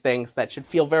approaching these things that should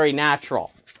feel very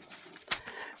natural.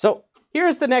 So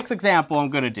here's the next example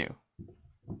I'm going to do.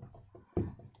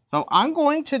 So I'm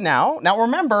going to now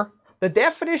remember, the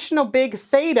definition of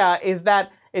Big-Theta is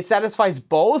that it satisfies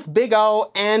both big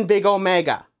O and big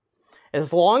omega.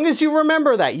 As long as you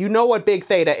remember that, you know what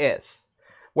Big-Theta is.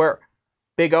 Where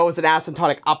big O is an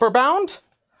asymptotic upper bound,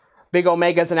 big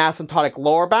omega is an asymptotic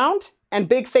lower bound, and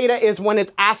Big-Theta is when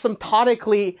it's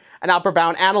asymptotically an upper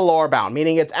bound and a lower bound,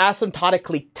 meaning it's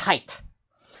asymptotically tight.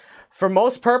 For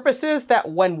most purposes, that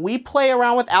when we play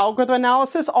around with algorithm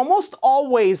analysis, almost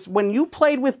always, when you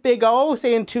played with big O,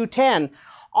 say in 210,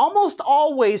 almost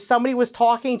always somebody was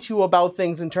talking to you about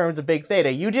things in terms of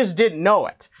Big-Theta. You just didn't know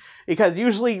it, because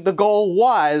usually the goal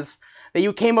was that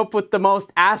you came up with the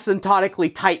most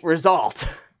asymptotically tight result.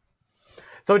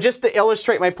 So just to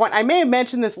illustrate my point, I may have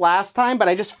mentioned this last time, but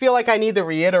I just feel like I need to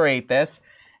reiterate this,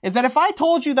 is that if I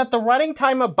told you that the running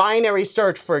time of binary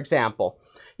search, for example,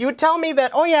 you would tell me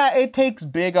that, oh yeah, it takes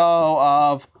big O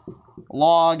of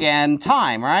log n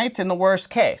time, right? In the worst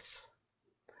case.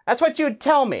 That's what you would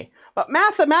tell me. But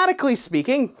mathematically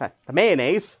speaking, the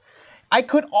mayonnaise, I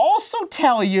could also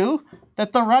tell you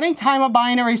that the running time of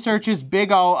binary search is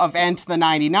big O of n to the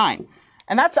 99.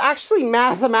 And that's actually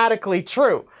mathematically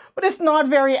true. But it's not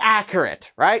very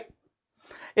accurate, right?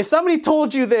 If somebody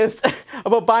told you this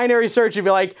about binary search, you'd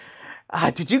be like,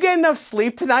 did you get enough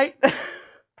sleep tonight?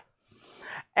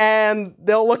 And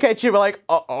they'll look at you and be like,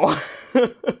 uh-oh.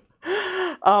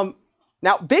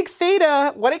 Now,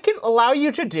 Big-Theta, what it can allow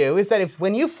you to do is that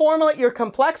when you formulate your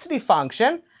complexity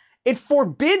function, it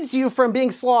forbids you from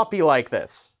being sloppy like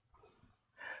this.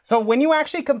 So when you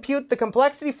actually compute the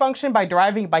complexity function by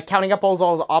counting up all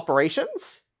those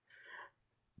operations,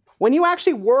 when you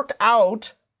actually work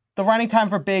out the running time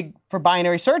for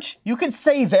binary search, you could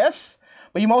say this,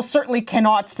 but you most certainly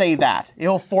cannot say that.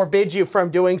 It'll forbid you from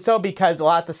doing so because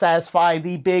it'll have to satisfy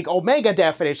the big omega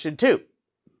definition too.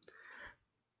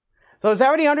 So does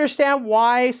everybody understand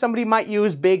why somebody might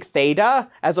use Big-Theta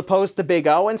as opposed to big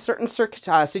O in certain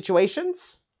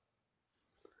situations?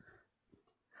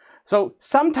 So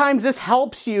sometimes this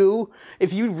helps you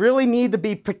if you really need to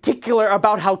be particular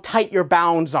about how tight your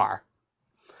bounds are.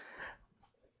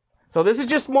 So this is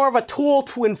just more of a tool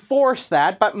to enforce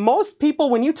that, but most people,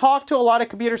 when you talk to a lot of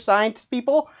computer science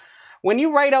people, when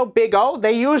you write out big O,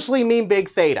 they usually mean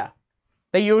Big-Theta.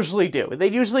 They usually do. They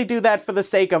usually do that for the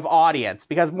sake of audience,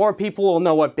 because more people will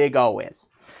know what big O is.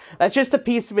 That's just a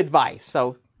piece of advice.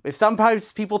 So If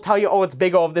sometimes people tell you, oh, it's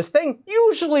big O of this thing,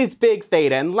 usually it's big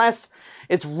theta, unless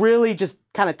it's really just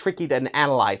kind of tricky to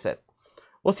analyze it.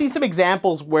 We'll see some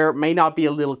examples where it may not be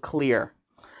a little clear.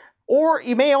 Or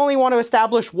you may only want to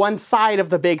establish one side of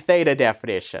the big theta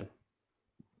definition.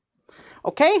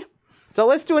 Okay, so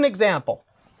let's do an example.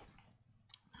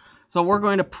 So we're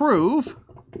going to prove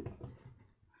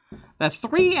that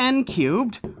 3n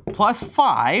cubed plus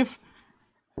 5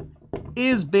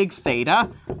 is big theta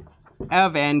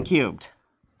of n cubed.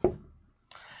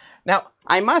 Now,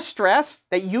 I must stress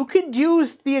that you could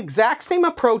use the exact same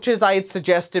approaches I had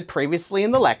suggested previously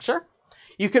in the lecture.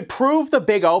 You could prove the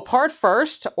big O part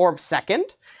first or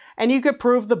second, and you could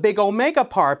prove the big omega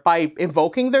part by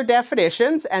invoking their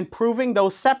definitions and proving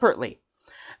those separately.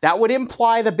 That would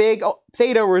imply the big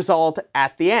theta result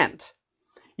at the end.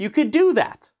 You could do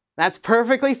that. That's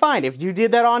perfectly fine. If you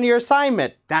did that on your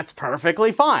assignment, that's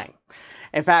perfectly fine.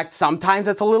 In fact, sometimes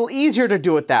it's a little easier to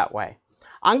do it that way.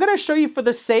 I'm going to show you, for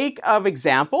the sake of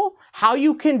example, how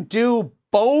you can do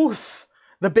both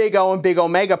the big O and big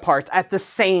omega parts at the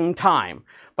same time.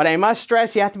 But I must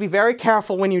stress, you have to be very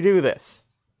careful when you do this.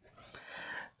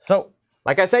 So,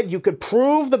 like I said, you could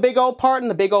prove the big O part and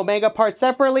the big omega part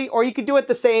separately, or you could do it at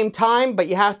the same time, but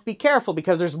you have to be careful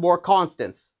because there's more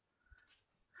constants.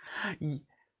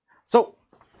 So,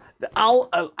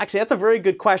 actually, that's a very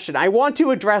good question. I want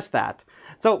to address that.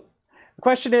 So, the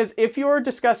question is, if you're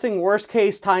discussing worst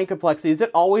case time complexity, is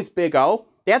it always big O?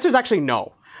 The answer is actually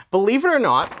no. Believe it or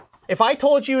not, if I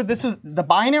told you this was the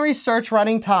binary search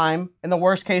running time in the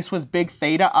worst case was big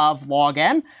theta of log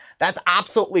n, that's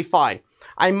absolutely fine.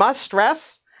 I must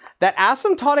stress that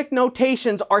asymptotic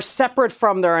notations are separate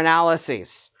from their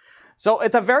analyses. So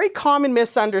it's a very common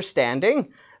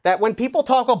misunderstanding that when people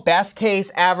talk about best case,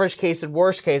 average case, and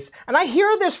worst case, and I hear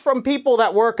this from people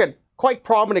that work at quite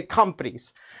prominent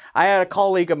companies. I had a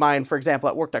colleague of mine, for example,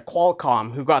 that worked at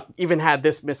Qualcomm who even had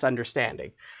this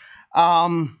misunderstanding.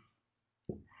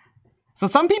 So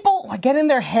some people get in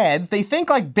their heads, they think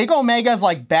like big omega is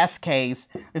like best case.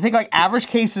 They think like average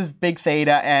case is big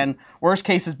theta and worst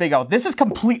case is big O. This is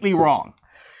completely wrong.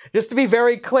 Just to be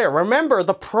very clear, remember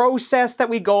the process that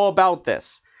we go about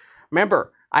this.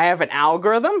 Remember, I have an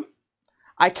algorithm.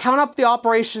 I count up the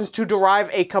operations to derive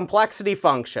a complexity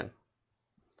function.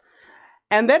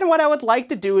 And then what I would like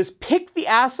to do is pick the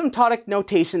asymptotic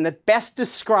notation that best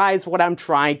describes what I'm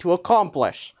trying to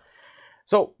accomplish.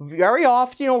 So very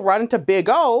often you'll run into big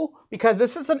O because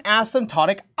this is an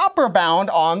asymptotic upper bound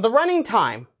on the running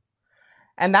time.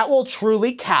 And that will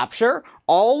truly capture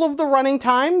all of the running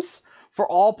times for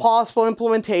all possible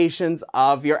implementations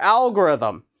of your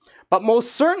algorithm. But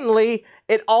most certainly,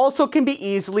 it also can be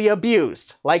easily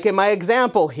abused, like in my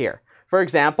example here. For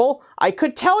example, I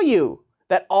could tell you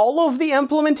that all of the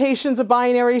implementations of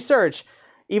binary search,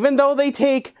 even though they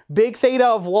take big theta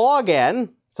of log n,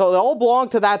 so they all belong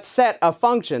to that set of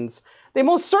functions, they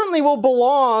most certainly will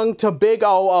belong to big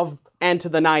O of n to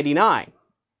the 99.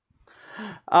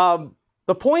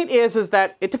 The point is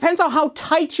that it depends on how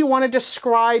tight you want to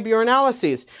describe your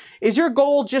analyses. Is your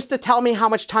goal just to tell me how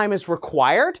much time is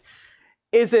required?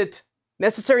 Is it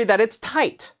necessary that it's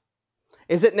tight?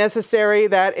 Is it necessary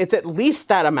that it's at least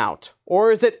that amount?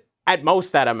 Or is it at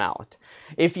most that amount?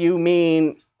 If you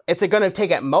mean it's going to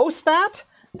take at most that,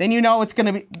 then you know it's going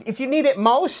to be, if you need at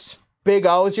most, big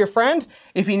O is your friend.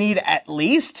 If you need at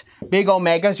least, big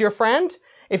omega is your friend.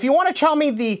 If you want to tell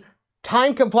me the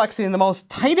time complexity in the most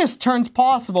tightest terms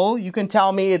possible, you can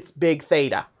tell me it's big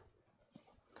theta.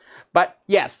 But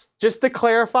yes, just to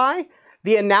clarify,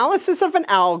 the analysis of an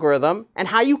algorithm and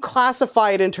how you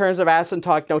classify it in terms of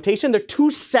asymptotic notation, they're two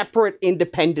separate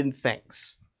independent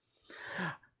things.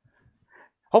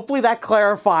 Hopefully that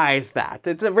clarifies that.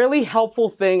 It's a really helpful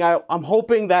thing. I'm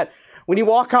hoping that when you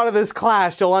walk out of this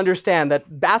class, you'll understand that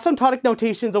asymptotic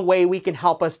notation is a way we can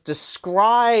help us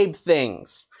describe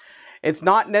things.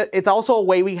 It's also a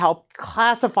way we help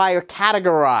classify or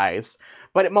categorize,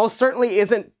 but it most certainly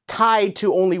isn't tied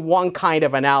to only one kind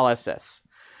of analysis.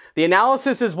 The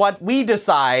analysis is what we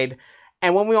decide,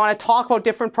 and when we want to talk about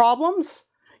different problems,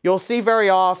 you'll see very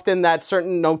often that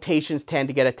certain notations tend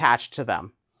to get attached to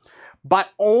them, but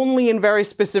only in very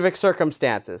specific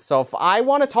circumstances. So if I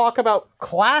want to talk about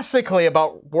classically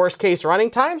about worst case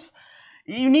running times,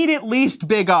 you need at least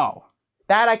big O.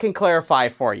 That I can clarify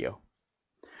for you.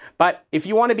 But if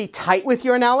you want to be tight with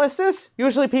your analysis,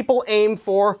 usually people aim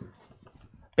for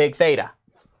big theta.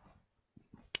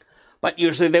 But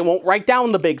usually they won't write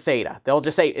down the big theta. They'll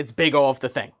just say it's big O of the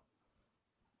thing.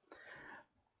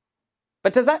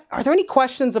 But are there any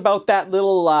questions about that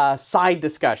little side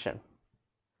discussion?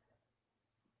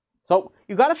 So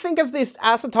you got to think of these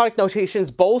asymptotic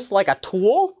notations both like a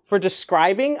tool for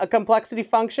describing a complexity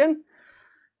function,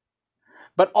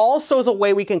 but also as a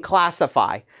way we can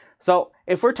classify. So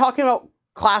if we're talking about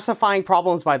classifying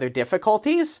problems by their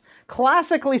difficulties,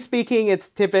 classically speaking, it's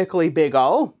typically big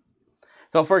O.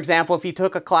 So for example, if you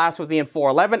took a class with me in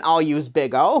 411, I'll use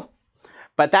big O,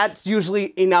 but that's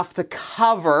usually enough to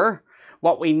cover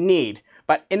what we need.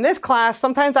 But in this class,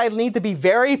 sometimes I need to be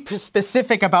very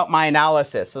specific about my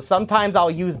analysis. So sometimes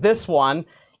I'll use this one,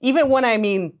 even when I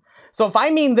mean, so if I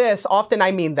mean this, often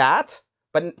I mean that,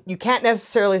 but you can't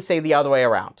necessarily say the other way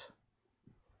around.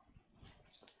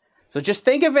 So just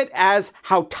think of it as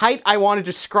how tight I want to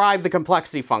describe the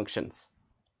complexity functions.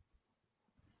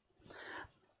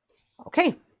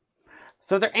 Okay,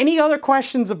 so are there any other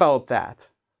questions about that?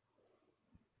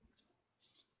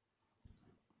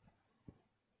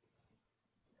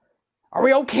 Are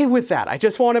we okay with that? I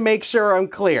just want to make sure I'm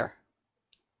clear.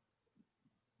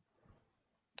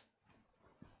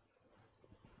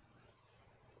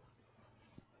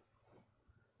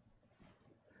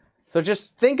 So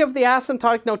just think of the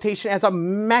asymptotic notation as a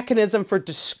mechanism for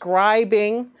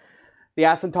describing the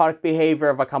asymptotic behavior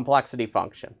of a complexity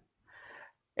function.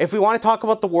 If we want to talk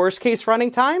about the worst case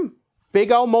running time,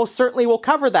 big O most certainly will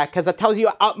cover that because it tells you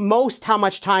at most how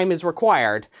much time is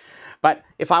required. But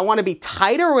if I want to be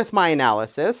tighter with my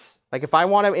analysis, like if I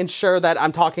want to ensure that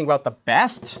I'm talking about the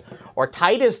best or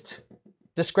tightest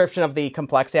description of the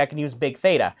complexity, I can use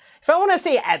Big-Theta. If I want to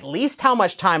say at least how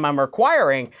much time I'm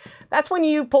requiring, that's when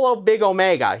you pull out big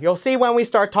omega. You'll see when we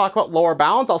start talking about lower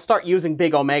bounds, I'll start using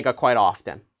big omega quite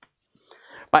often.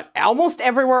 But almost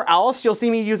everywhere else, you'll see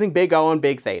me using big O and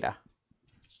Big-Theta.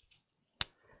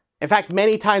 In fact,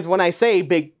 many times when I say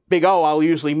big O, I'll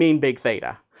usually mean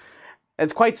Big-Theta.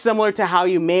 It's quite similar to how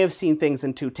you may have seen things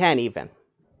in 210 even.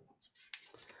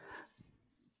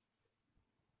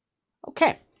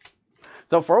 Okay,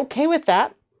 so if we're okay with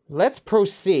that, let's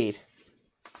proceed.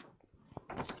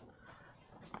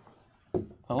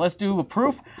 So let's do a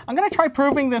proof. I'm going to try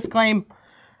proving this claim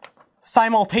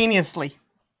simultaneously.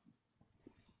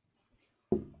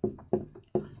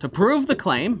 To prove the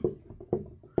claim,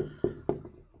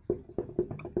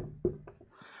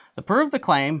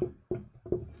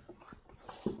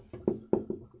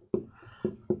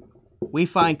 we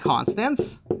find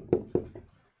constants.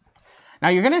 Now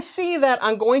you're going to see that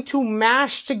I'm going to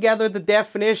mash together the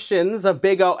definitions of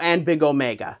big O and big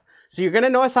omega. So you're going to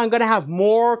notice I'm going to have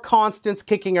more constants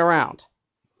kicking around.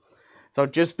 So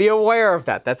just be aware of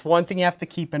that. That's one thing you have to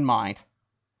keep in mind.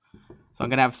 So I'm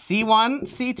going to have C1,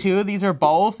 C2. These are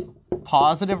both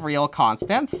positive real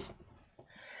constants.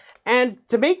 And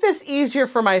to make this easier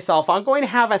for myself, I'm going to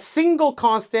have a single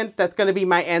constant that's going to be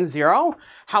my N0.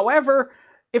 However,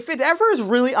 if it ever is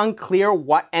really unclear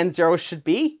what N0 should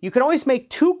be, you can always make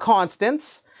two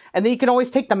constants, and then you can always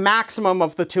take the maximum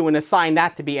of the two and assign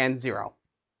that to be N0.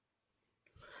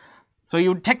 So you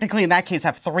would technically in that case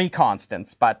have three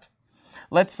constants, but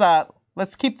let's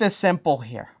keep this simple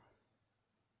here.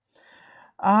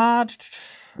 And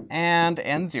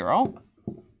N0,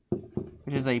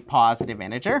 which is a positive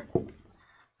integer,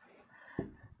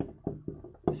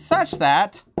 such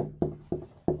that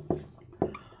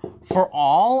for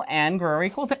all n greater or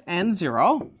equal to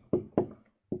N0,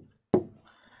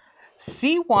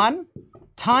 C1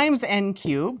 times n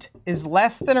cubed is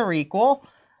less than or equal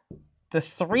to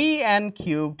 3n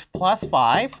cubed plus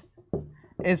 5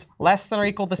 is less than or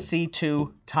equal to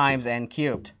C2 times n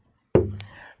cubed.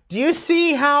 Do you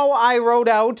see how I wrote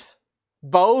out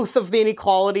both of the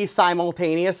inequalities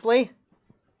simultaneously?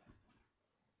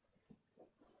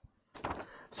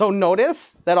 So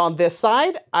notice that on this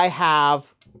side, I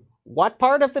have what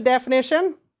part of the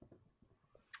definition?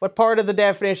 What part of the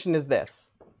definition is this?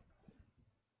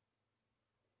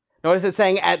 Notice it's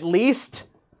saying at least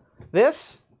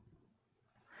this.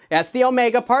 That's the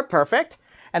omega part, perfect.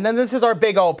 And then this is our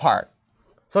big O part.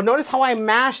 So notice how I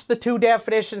mashed the two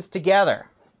definitions together.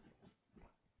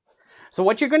 So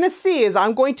what you're going to see is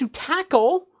I'm going to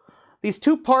tackle these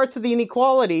two parts of the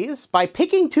inequalities by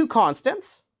picking two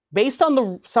constants based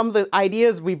on some of the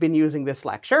ideas we've been using this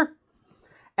lecture.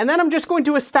 And then I'm just going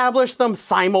to establish them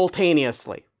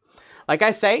simultaneously. Like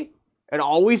I say, it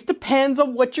always depends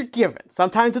on what you're given.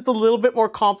 Sometimes it's a little bit more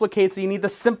complicated, so you need to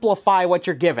simplify what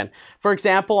you're given. For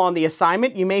example, on the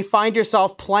assignment, you may find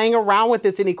yourself playing around with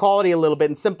this inequality a little bit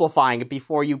and simplifying it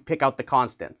before you pick out the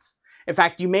constants. In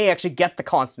fact, you may actually get the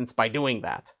constants by doing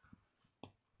that.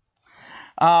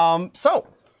 So,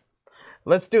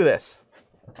 let's do this.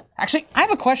 Actually, I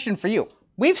have a question for you.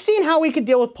 We've seen how we could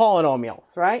deal with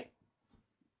polynomials, right?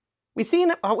 We've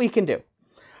seen what we can do.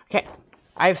 Okay,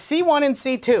 I have C1 and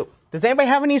C2. Does anybody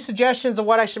have any suggestions of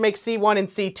what I should make C1 and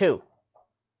C2?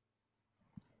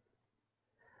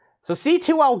 So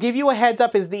C2, I'll give you a heads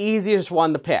up, is the easiest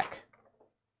one to pick.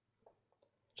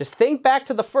 Just think back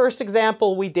to the first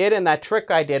example we did and that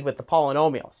trick I did with the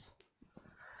polynomials.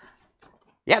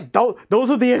 Yeah, those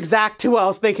are the exact two I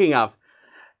was thinking of.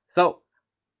 So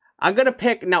I'm going to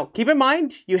pick, now keep in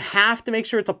mind, you have to make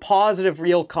sure it's a positive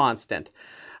real constant.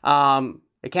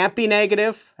 It can't be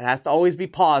negative, it has to always be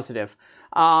positive.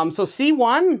 So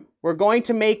C1, we're going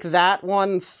to make that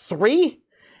one 3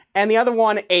 and the other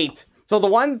one 8. So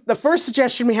the first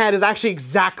suggestion we had is actually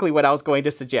exactly what I was going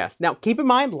to suggest. Now keep in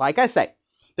mind, like I say,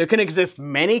 there can exist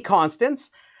many constants.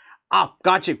 Ah,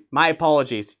 got you. My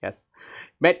apologies. Yes,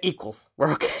 meant equals.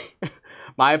 We're okay.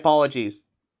 My apologies.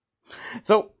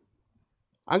 So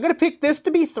I'm going to pick this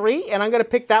to be 3 and I'm going to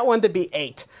pick that one to be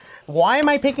 8. Why am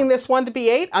I picking this one to be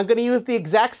 8? I'm going to use the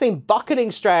exact same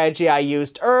bucketing strategy I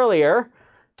used earlier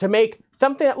to make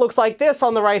something that looks like this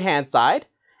on the right-hand side.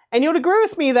 And you'd agree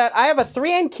with me that I have a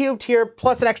 3n cubed here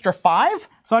plus an extra 5.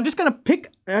 So I'm just going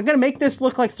to make this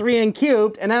look like 3n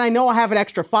cubed, and then I know I have an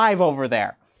extra 5 over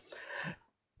there.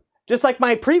 Just like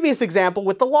my previous example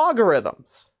with the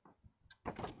logarithms.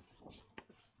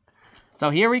 So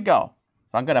here we go.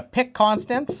 So I'm going to pick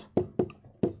constants.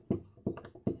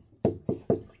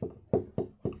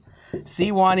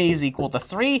 C1 is equal to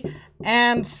 3,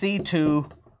 and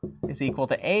C2 is equal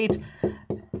to 8.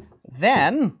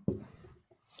 Then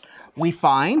we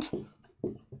find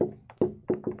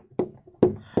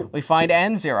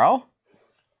n0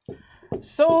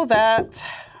 so that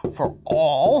for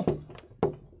all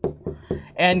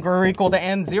n greater or equal to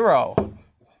n0.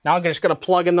 Now I'm just going to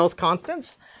plug in those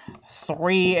constants.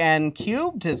 3n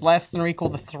cubed is less than or equal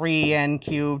to 3n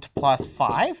cubed plus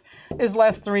 5 is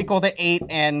less than or equal to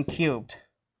 8n cubed.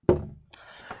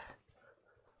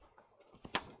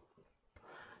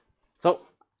 So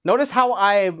notice how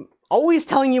I'm always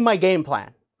telling you my game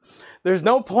plan. There's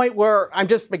no point where I'm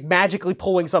just like magically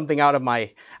pulling something out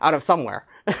of somewhere.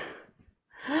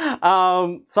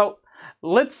 So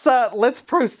let's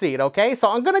proceed, okay? So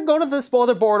I'm gonna go to this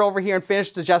other board over here and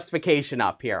finish the justification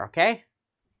up here, okay?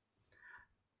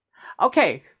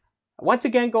 Okay, once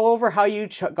again, go over how you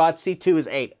got C2 is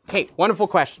 8. Okay, wonderful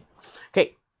question.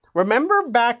 Okay, remember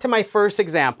back to my first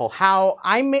example, how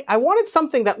I wanted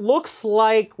something that looks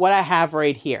like what I have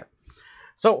right here.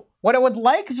 So what I would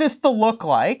like this to look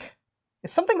like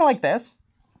is something like this.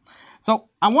 So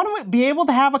I want to be able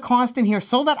to have a constant here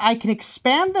so that I can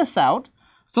expand this out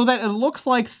so that it looks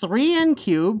like 3n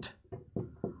cubed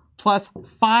plus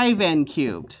 5n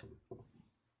cubed.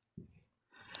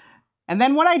 And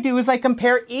then what I do is I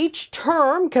compare each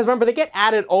term, because remember, they get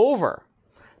added over.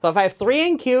 So if I have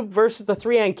 3n cubed versus the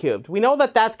 3n cubed, we know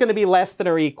that that's going to be less than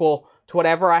or equal to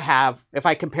whatever I have if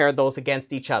I compare those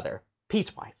against each other,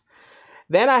 piecewise.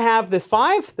 Then I have this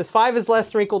 5. This 5 is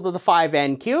less than or equal to the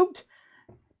 5n cubed.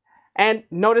 And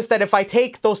notice that if I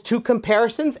take those two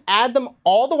comparisons, add them,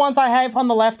 all the ones I have on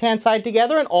the left-hand side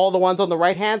together and all the ones on the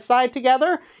right-hand side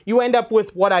together, you end up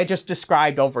with what I just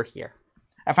described over here.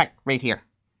 In fact, right here.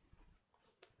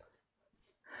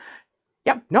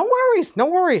 Yep, no worries, no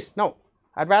worries. No,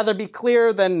 I'd rather be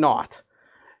clear than not.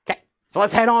 Okay, so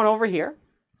let's head on over here.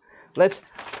 Let's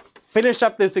finish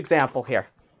up this example here.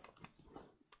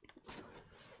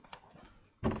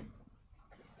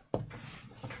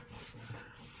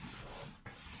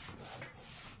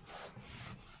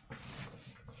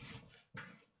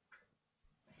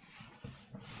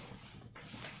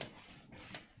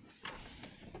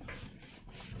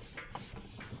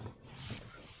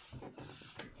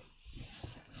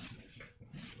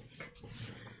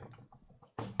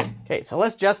 Okay, so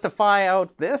let's justify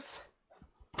out this.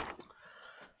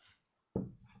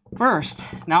 First,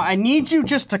 now I need you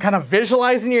just to kind of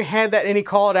visualize in your head that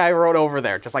inequality I wrote over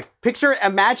there. Just like picture it,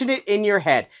 imagine it in your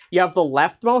head. You have the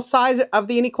leftmost side of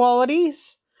the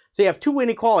inequalities. So you have two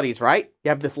inequalities, right? You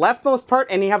have this leftmost part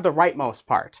and you have the rightmost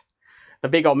part. The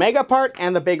big omega part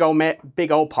and the big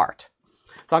O part.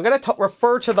 So I'm going to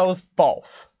refer to those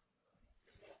both.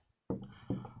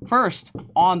 First,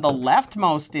 on the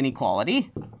leftmost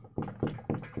inequality,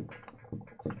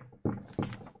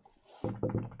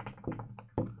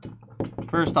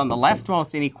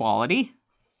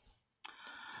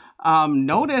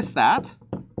 notice that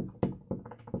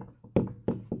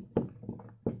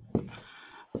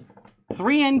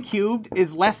 3n cubed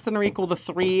is less than or equal to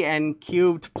 3n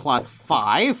cubed plus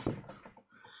 5.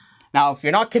 Now, if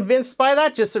you're not convinced by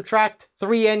that, just subtract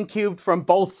 3n cubed from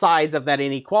both sides of that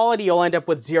inequality. You'll end up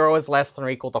with 0 is less than or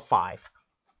equal to 5.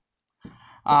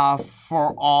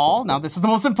 For all, now this is the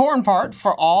most important part,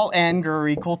 for all n greater or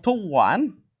equal to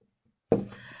 1,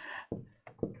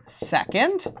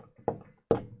 second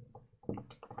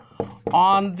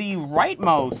on the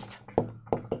rightmost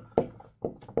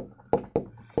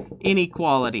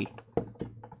inequality.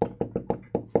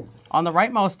 On the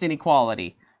rightmost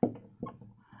inequality,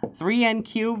 3n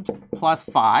cubed plus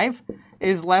 5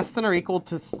 is less than or equal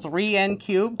to 3n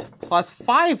cubed plus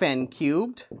 5n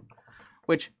cubed,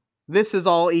 which this is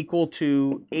all equal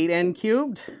to 8n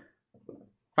cubed,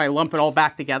 if I lump it all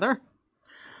back together,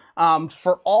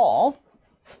 for all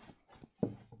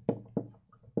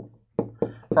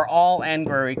n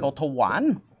greater or equal to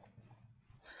 1.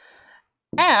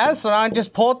 So now I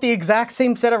just pull out the exact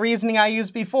same set of reasoning I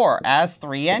used before, as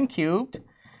 3n cubed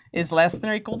is less than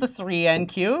or equal to 3n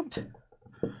cubed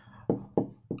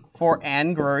for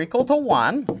n greater or equal to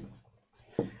 1,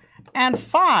 and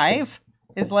 5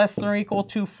 is less than or equal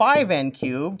to 5n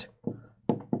cubed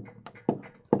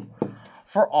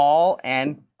for all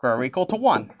n greater or equal to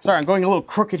 1. Sorry, I'm going a little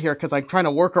crooked here because I'm trying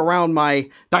to work around my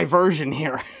diversion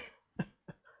here.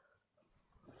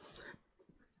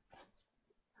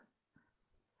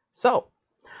 So,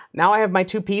 now I have my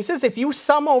two pieces. If you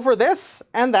sum over this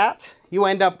and that, you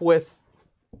end up with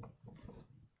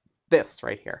this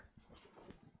right here.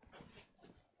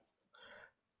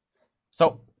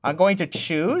 So, I'm going to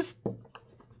choose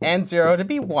n0 to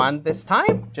be 1 this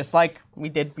time, just like we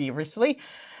did previously.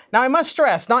 Now, I must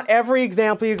stress, not every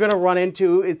example you're going to run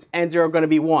into is n0 going to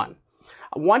be 1.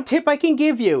 One tip I can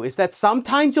give you is that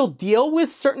sometimes you'll deal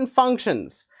with certain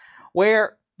functions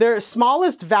where their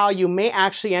smallest value may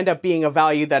actually end up being a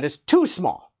value that is too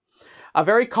small. A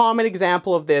very common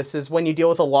example of this is when you deal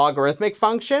with a logarithmic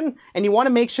function and you want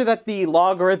to make sure that the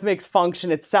logarithmic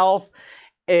function itself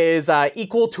is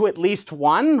equal to at least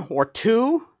 1 or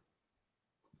 2.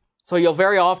 So you'll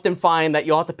very often find that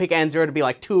you'll have to pick n0 to be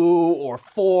like 2 or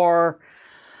 4.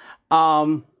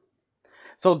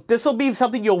 So this will be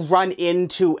something you'll run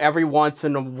into every once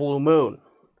in a blue moon.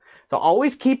 So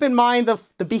always keep in mind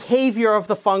the behavior of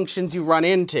the functions you run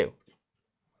into.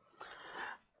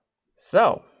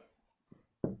 So,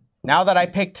 now that I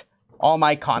picked all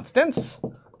my constants,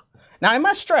 now I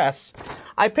must stress,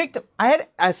 I had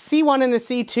a C1 and a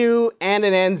C2 and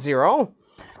an N0.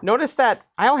 Notice that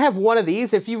I only have one of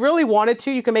these. If you really wanted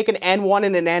to, you can make an N1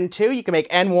 and an N2. You can make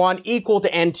N1 equal to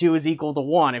N2 is equal to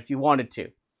 1 if you wanted to.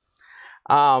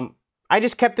 I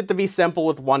just kept it to be simple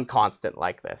with one constant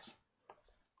like this.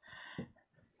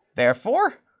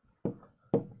 Therefore,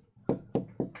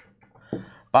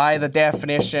 by the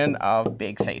definition of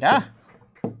big theta,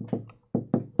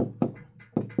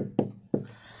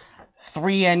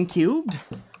 3n cubed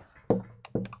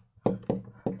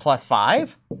plus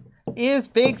 5 is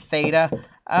big theta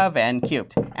of n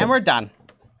cubed. And we're done.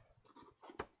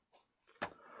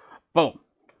 Boom.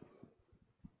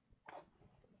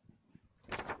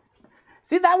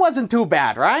 See, that wasn't too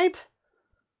bad, right?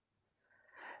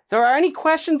 So are there any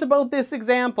questions about this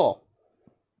example?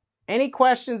 Any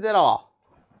questions at all?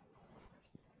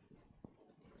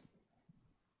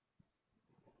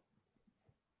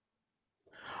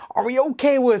 Are we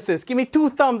okay with this? Give me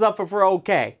 2 thumbs up if we're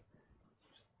okay.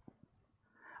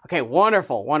 Okay,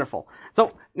 wonderful, wonderful.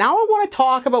 So now I want to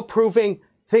talk about proving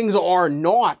things are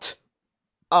not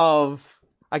of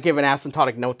a given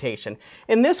asymptotic notation.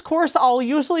 In this course, I'll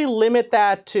usually limit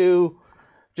that to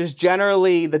just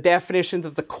generally the definitions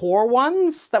of the core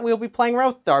ones that we'll be playing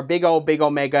around with are big O, big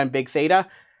omega, and big theta.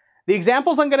 The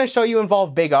examples I'm going to show you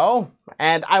involve big O,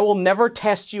 and I will never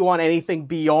test you on anything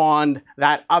beyond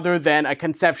that other than a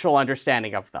conceptual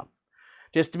understanding of them.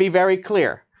 Just to be very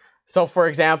clear. So for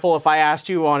example, if I asked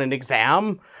you on an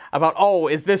exam about, oh,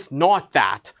 is this not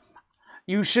that?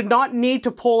 You should not need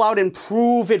to pull out and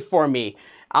prove it for me.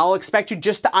 I'll expect you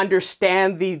just to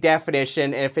understand the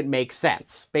definition and if it makes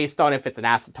sense, based on if it's an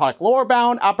asymptotic lower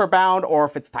bound, upper bound, or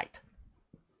if it's tight.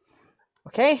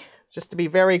 Okay? Just to be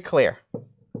very clear.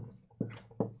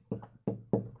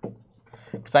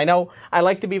 Because I know I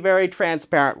like to be very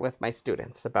transparent with my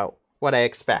students about what I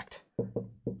expect.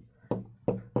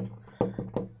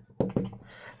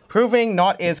 Proving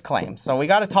not is claim. So we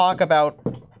got to talk about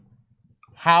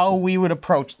how we would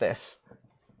approach this.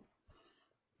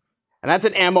 And that's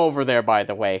an M over there, by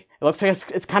the way. It looks like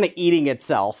it's kind of eating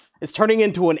itself. It's turning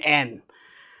into an N.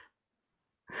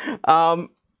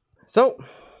 So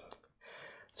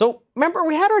remember,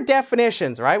 we had our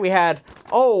definitions, right? We had,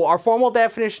 our formal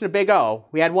definition of big O.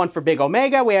 We had one for big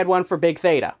omega. We had one for big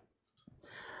theta.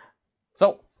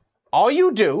 So all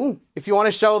you do, if you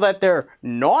want to show that they're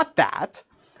not that,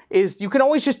 is you can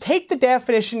always just take the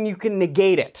definition, you can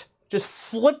negate it. Just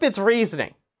flip its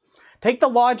reasoning. Take the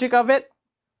logic of it,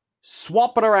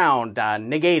 swap it around,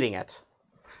 negating it.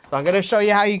 So I'm going to show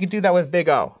you how you can do that with big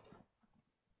O.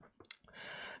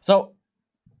 So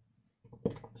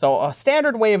a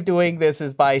standard way of doing this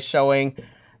is by showing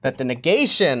that the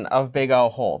negation of big O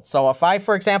holds. So if I,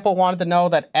 for example, wanted to know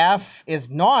that f is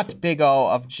not big O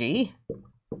of g,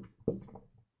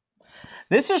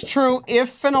 this is true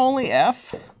if and only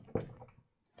if.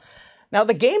 Now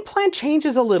the game plan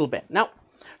changes a little bit. Now,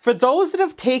 for those that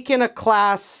have taken a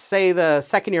class, say the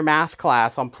second year math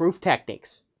class on proof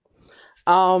techniques,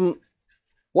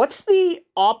 what's the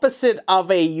opposite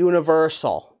of a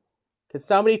universal? Can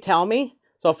somebody tell me?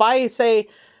 So if I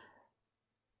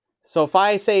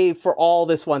say for all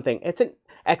this one thing, it's an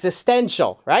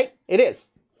existential, right? It is.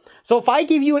 So if I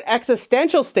give you an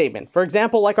existential statement, for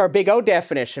example, like our big O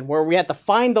definition, where we had to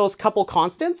find those couple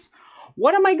constants,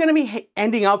 what am I going to be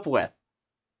ending up with?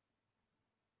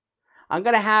 I'm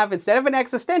going to have, instead of an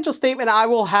existential statement, I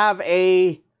will have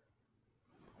a,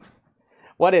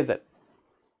 what is it?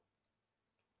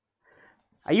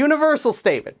 A universal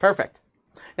statement. Perfect.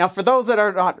 Now, for those that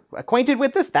are not acquainted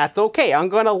with this, that's okay. I'm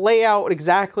going to lay out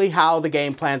exactly how the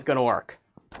game plan is going to work.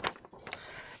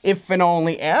 If and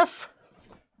only if,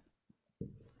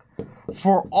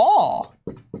 for all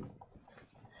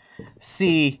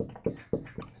C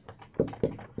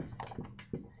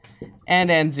and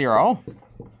N0,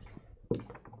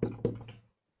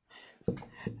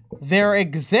 there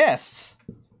exists.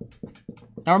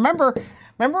 Now remember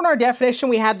in our definition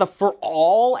we had the for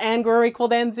all n greater or equal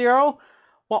to N0?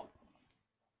 Well,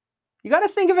 you got to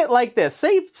think of it like this.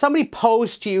 Say somebody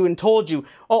posed to you and told you,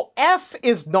 oh, f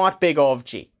is not big O of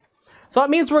g. So that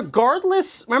means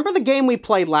regardless, remember the game we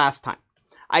played last time.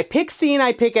 I pick C and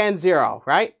I pick N0,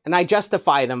 right? And I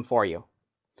justify them for you.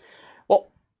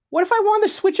 Well, what if I wanted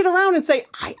to switch it around and say,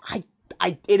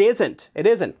 it isn't.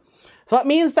 So that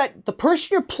means that the person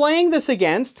you're playing this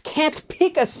against can't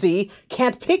pick a C,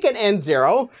 can't pick an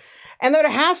N0, and there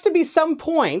has to be some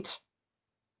point.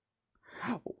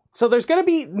 So there's going to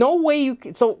be no way you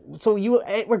can, so you,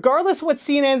 regardless of what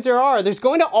C and N0 are, there's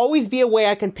going to always be a way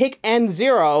I can pick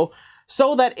N0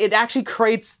 so that it actually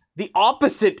creates the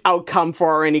opposite outcome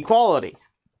for our inequality.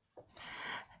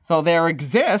 So there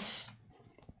exists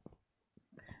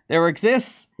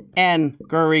n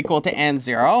greater or equal to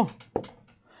N0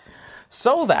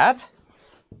 so that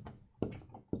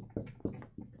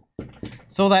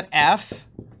f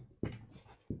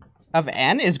of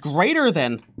n is greater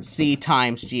than C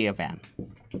times g of n.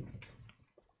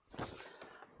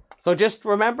 So just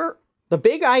remember, the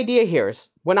big idea here is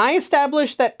when I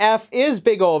establish that f is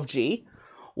big O of g,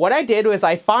 what I did was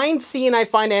I find C and I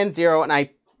find N0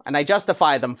 and I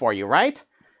justify them for you, right?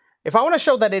 If I want to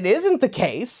show that it isn't the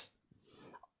case,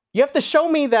 you have to show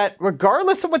me that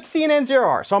regardless of what C and N0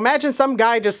 are. So imagine some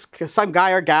guy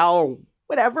or gal or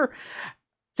whatever,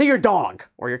 say your dog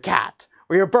or your cat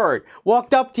or your bird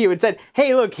walked up to you and said,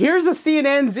 hey, look, here's a C and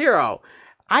N0.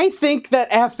 I think that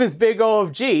f is big O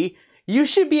of g. You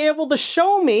should be able to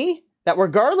show me that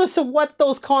regardless of what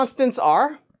those constants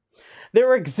are,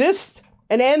 there exists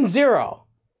an N0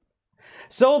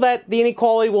 so that the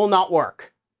inequality will not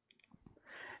work.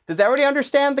 Does everybody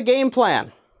understand the game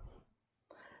plan?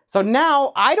 So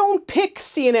now I don't pick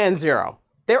C and N0.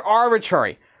 They're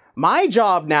arbitrary. My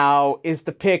job now is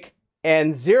to pick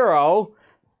N0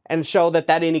 and show that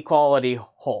that inequality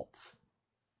holds,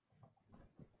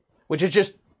 which is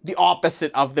just the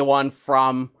opposite of the one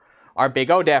from our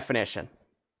big O definition.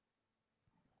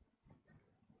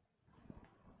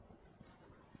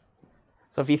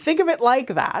 So if you think of it like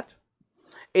that,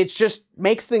 it just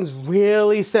makes things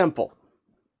really simple.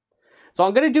 So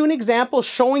I'm going to do an example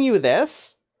showing you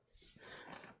this.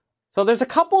 So there's a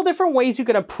couple different ways you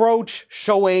can approach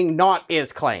showing not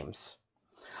is claims.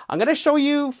 I'm going to show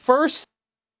you first,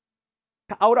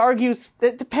 I would argue,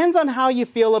 it depends on how you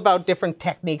feel about different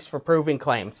techniques for proving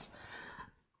claims.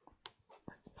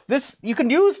 You can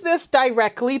use this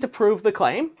directly to prove the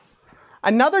claim.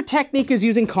 Another technique is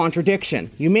using contradiction.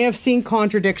 You may have seen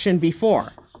contradiction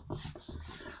before.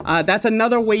 That's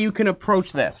another way you can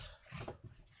approach this.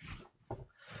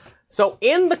 So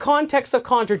in the context of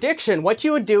contradiction, what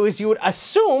you would do is you would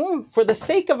assume, for the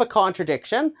sake of a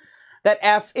contradiction, that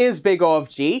f is big O of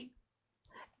g,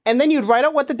 and then you'd write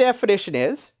out what the definition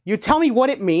is, you tell me what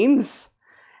it means,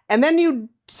 and then you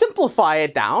simplify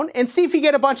it down and see if you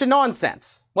get a bunch of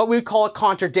nonsense, what we would call a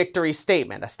contradictory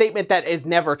statement, a statement that is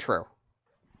never true.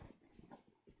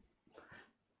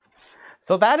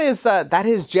 So that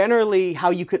is generally how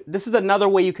you could, this is another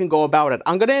way you can go about it.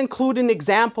 I'm going to include an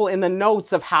example in the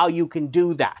notes of how you can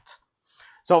do that.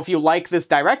 So if you like this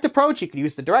direct approach, you can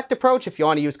use the direct approach. If you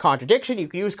want to use contradiction, you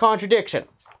can use contradiction.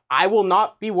 I will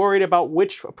not be worried about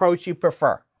which approach you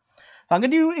prefer. So I'm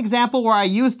going to do an example where I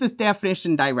use this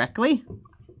definition directly.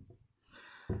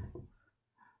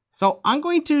 So I'm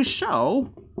going to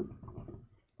show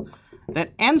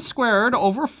that n squared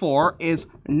over 4 is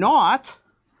not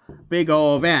big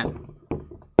O of n.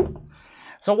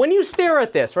 So when you stare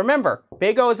at this, remember,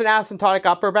 big O is an asymptotic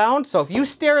upper bound. So if you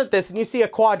stare at this and you see a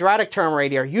quadratic term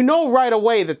right here, you know right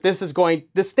away that this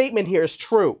statement here is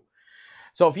true.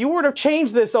 So if you were to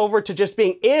change this over to just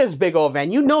being is big O of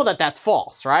n, you know that that's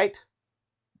false, right?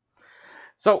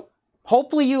 So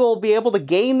hopefully you will be able to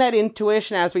gain that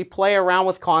intuition as we play around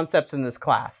with concepts in this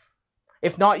class.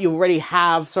 If not, you already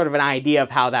have sort of an idea of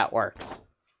how that works.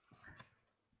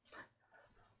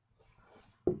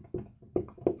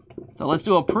 So let's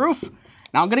do a proof.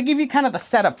 Now I'm going to give you kind of the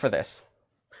setup for this.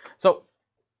 So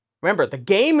remember, the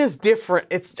game is different.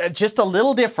 It's just a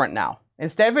little different now.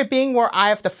 Instead of it being where I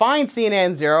have to find C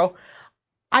and N0,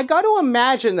 I got to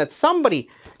imagine that somebody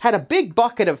had a big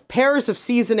bucket of pairs of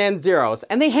C's and N0s,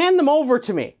 and they hand them over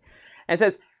to me and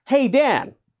says, hey,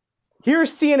 Dan,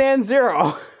 here's C and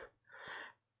N0.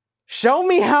 Show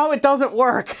me how it doesn't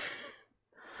work.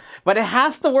 But it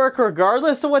has to work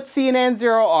regardless of what C and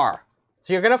N0 are.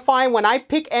 So you're going to find when I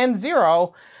pick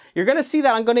N0, you're going to see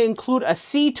that I'm going to include a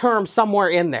C term somewhere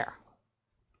in there.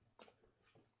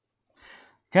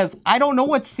 Because I don't know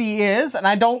what C is, and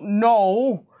I don't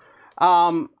know,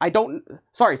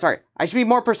 sorry, I should be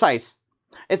more precise.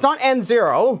 It's not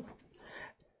N0.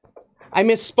 I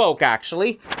misspoke,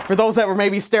 actually. For those that were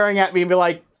maybe staring at me and be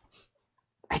like,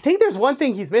 I think there's one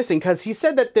thing he's missing, because he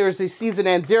said that there's these C's and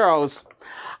N0s.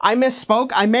 I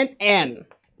misspoke, I meant N.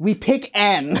 We pick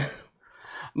N.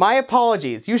 My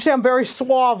apologies. Usually I'm very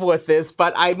suave with this,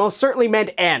 but I most certainly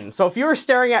meant N. So if you were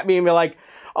staring at me and be like,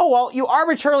 oh, well, you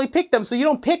arbitrarily pick them, so you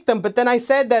don't pick them, but then I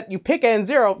said that you pick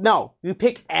N0. No, you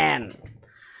pick N.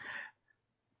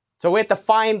 So we have to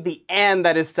find the N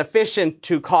that is sufficient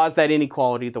to cause that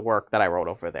inequality to work that I wrote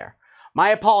over there. My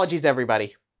apologies,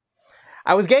 everybody.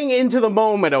 I was getting into the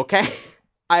moment, okay?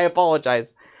 I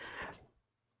apologize.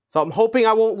 So I'm hoping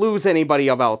I won't lose anybody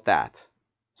about that.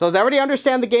 So does everybody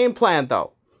understand the game plan,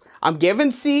 though? I'm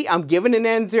given C, I'm given an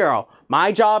N0.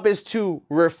 My job is to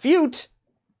refute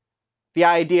the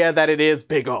idea that it is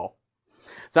big O.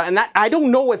 So, and that, I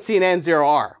don't know what C and N0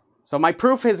 are. So my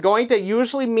proof is going to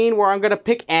usually mean where I'm going to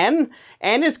pick N.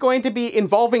 N is going to be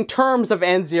involving terms of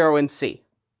N0 and C.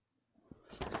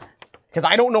 Because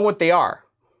I don't know what they are.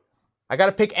 I got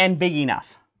to pick N big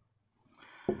enough.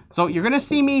 So you're going to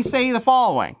see me say the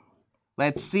following.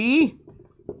 Let C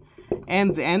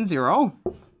and N0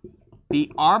 be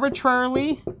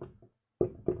arbitrarily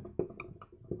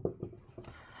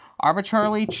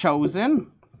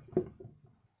chosen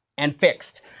and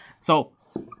fixed. So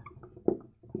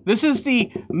this is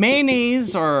the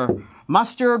mayonnaise or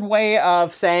mustard way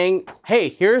of saying, hey,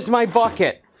 here's my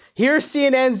bucket. Here's C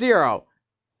and N0.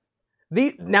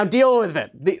 Now deal with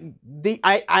it.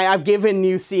 I've given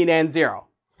you C and N0.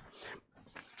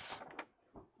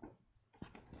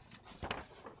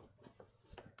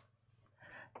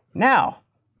 Now,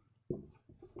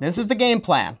 this is the game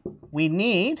plan. We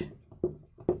need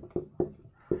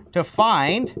to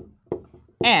find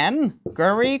N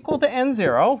greater or equal to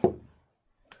N0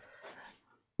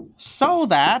 so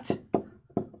that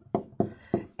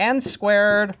N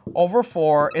squared over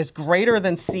 4 is greater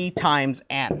than C times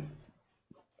N.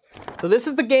 So this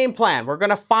is the game plan. We're going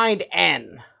to find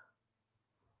N.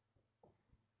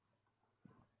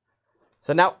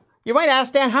 So now, you might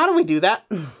ask, Dan, how do we do that?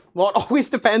 Well, it always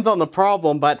depends on the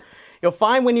problem, but you'll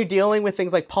find when you're dealing with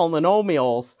things like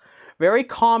polynomials, very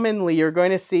commonly you're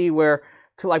going to see where,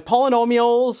 like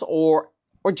polynomials or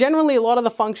generally a lot of the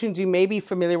functions you may be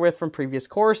familiar with from previous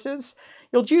courses,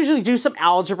 you'll usually do some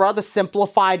algebra to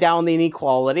simplify down the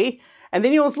inequality, and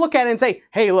then you'll just look at it and say,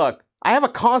 hey, look, I have a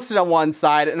constant on one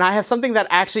side, and I have something that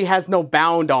actually has no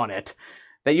bound on it,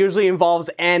 that usually involves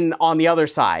N on the other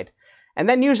side. And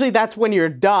then usually that's when you're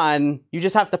done. You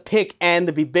just have to pick N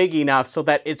to be big enough so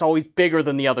that it's always bigger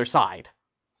than the other side.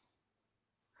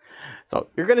 So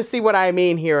you're going to see what I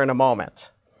mean here in a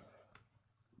moment.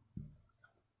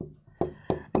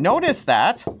 Notice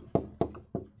that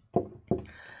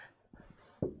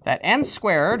N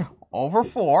squared over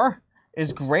 4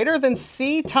 is greater than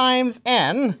C times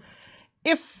N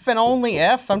if and only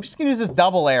if, I'm just going to use this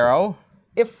double arrow,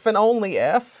 if and only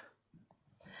if,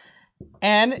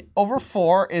 N over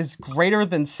 4 is greater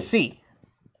than C.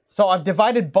 So I've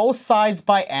divided both sides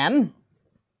by N.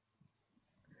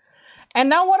 And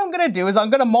now what I'm going to do is I'm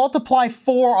going to multiply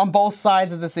 4 on both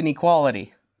sides of this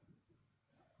inequality.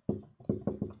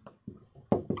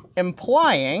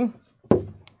 Implying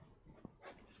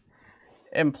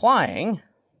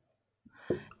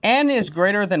N is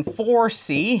greater than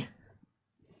 4C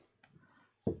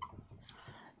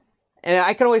And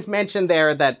I can always mention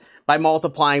there that by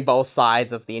multiplying both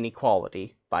sides of the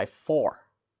inequality by 4.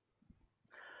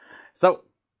 So,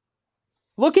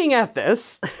 looking at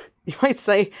this, you might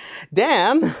say,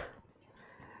 Dan,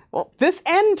 well, this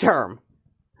n term,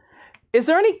 is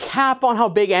there any cap on how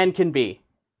big n can be?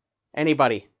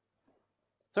 Anybody?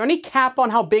 Is there any cap on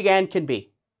how big n can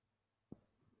be?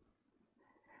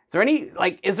 Is there any,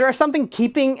 is there something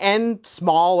keeping n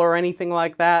small or anything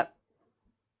like that?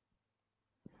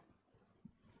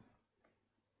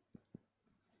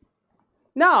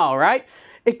 No, right?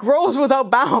 It grows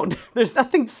without bound. There's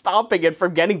nothing stopping it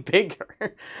from getting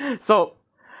bigger. So,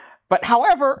 but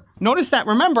however, notice that,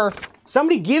 remember,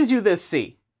 somebody gives you this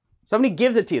c. Somebody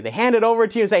gives it to you. They hand it over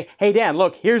to you and say, hey, Dan,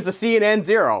 look, here's the c in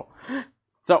n0.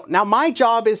 So now my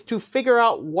job is to figure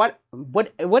out what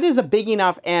is a big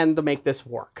enough n to make this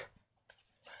work.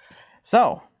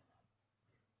 So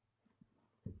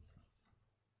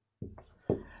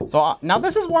now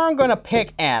this is where I'm going to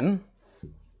pick n.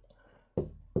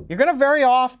 You're going to very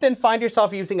often find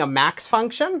yourself using a max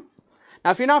function.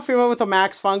 Now, if you're not familiar with a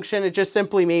max function, it just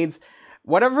simply means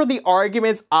whatever the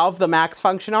arguments of the max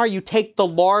function are, you take the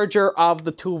larger of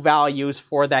the two values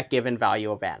for that given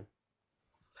value of n.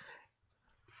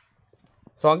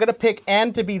 So I'm going to pick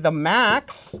n to be the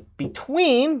max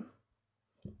between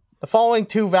the following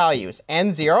two values,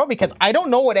 n0, because I don't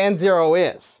know what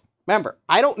n0 is. Remember,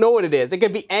 I don't know what it is. It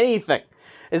could be anything,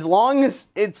 as long as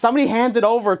somebody hands it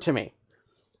over to me.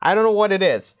 I don't know what it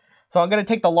is. So I'm going to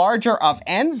take the larger of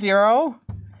n0,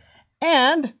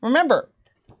 and remember,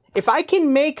 if I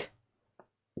can make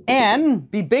n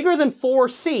be bigger than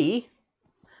 4c,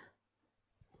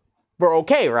 we're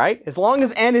okay, right? As long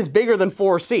as n is bigger than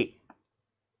 4c.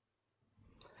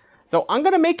 So I'm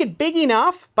going to make it big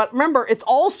enough, but remember, it's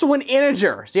also an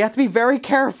integer, so you have to be very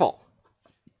careful.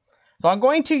 So I'm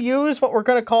going to use what we're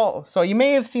going to call, so you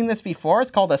may have seen this before,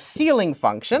 it's called a ceiling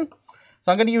function.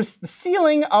 So I'm going to use the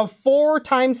ceiling of 4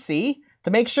 times c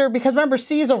to make sure, because remember,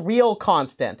 c is a real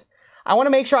constant. I want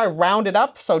to make sure I round it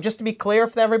up. So just to be clear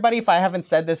for everybody, if I haven't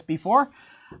said this before,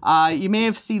 you may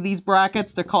have seen these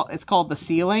brackets. It's called the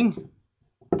ceiling.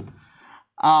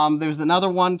 There's another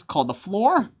one called the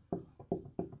floor.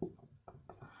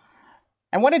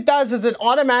 And what it does is it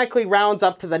automatically rounds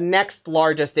up to the next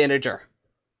largest integer.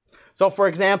 So for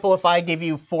example, if I give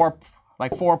you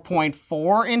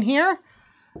 4.4 in here,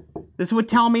 this would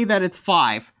tell me that it's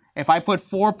 5. If I put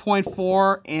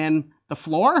 4.4 in the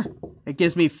floor, it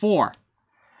gives me 4.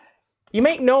 You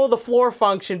may know the floor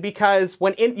function because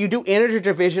when you do integer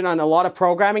division on a lot of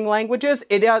programming languages,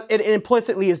 it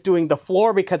implicitly is doing the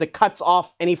floor because it cuts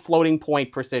off any floating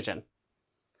point precision.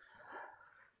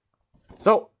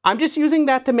 So I'm just using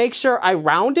that to make sure I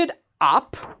round it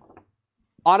up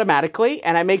automatically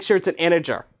and I make sure it's an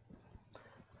integer.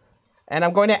 And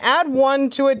I'm going to add 1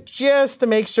 to it just to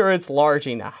make sure it's large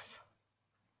enough.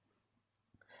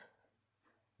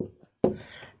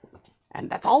 And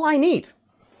that's all I need.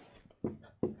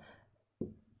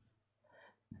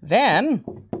 Then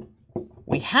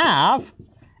we have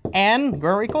n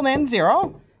greater or equal to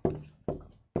n0.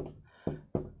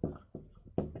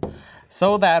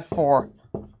 So that for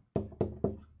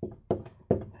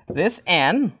this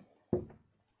n,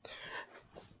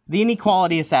 the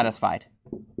inequality is satisfied.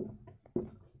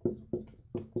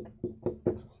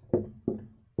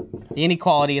 The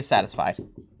inequality is satisfied.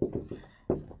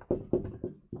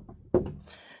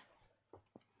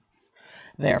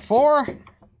 Therefore,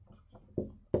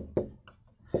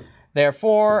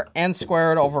 n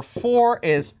squared over 4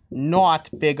 is not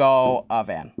big O of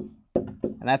n.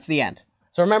 And that's the end.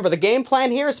 So remember, the game plan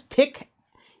here is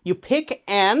you pick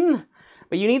n,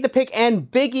 but you need to pick n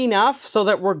big enough so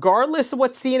that regardless of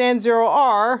what c and n0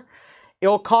 are, it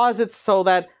will cause it so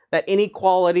that that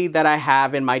inequality that I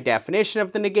have in my definition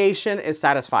of the negation is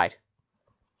satisfied.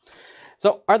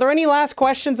 So are there any last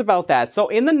questions about that? So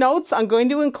in the notes, I'm going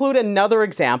to include another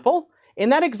example. In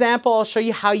that example, I'll show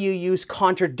you how you use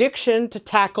contradiction to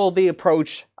tackle the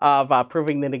approach of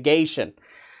proving the negation.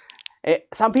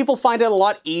 Some people find it a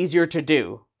lot easier to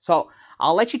do. So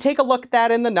I'll let you take a look at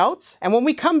that in the notes. And when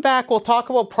we come back, we'll talk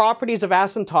about properties of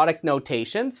asymptotic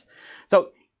notations.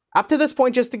 So up to this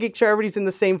point, just to make sure everybody's in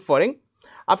the same footing,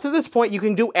 up to this point, you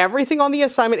can do everything on the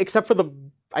assignment except for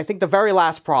I think the very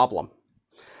last problem.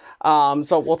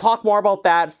 So we'll talk more about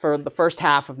that for the first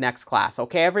half of next class.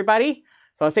 Okay, everybody?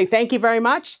 So I'll say thank you very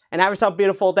much and have yourself a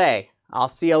beautiful day. I'll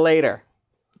see you later.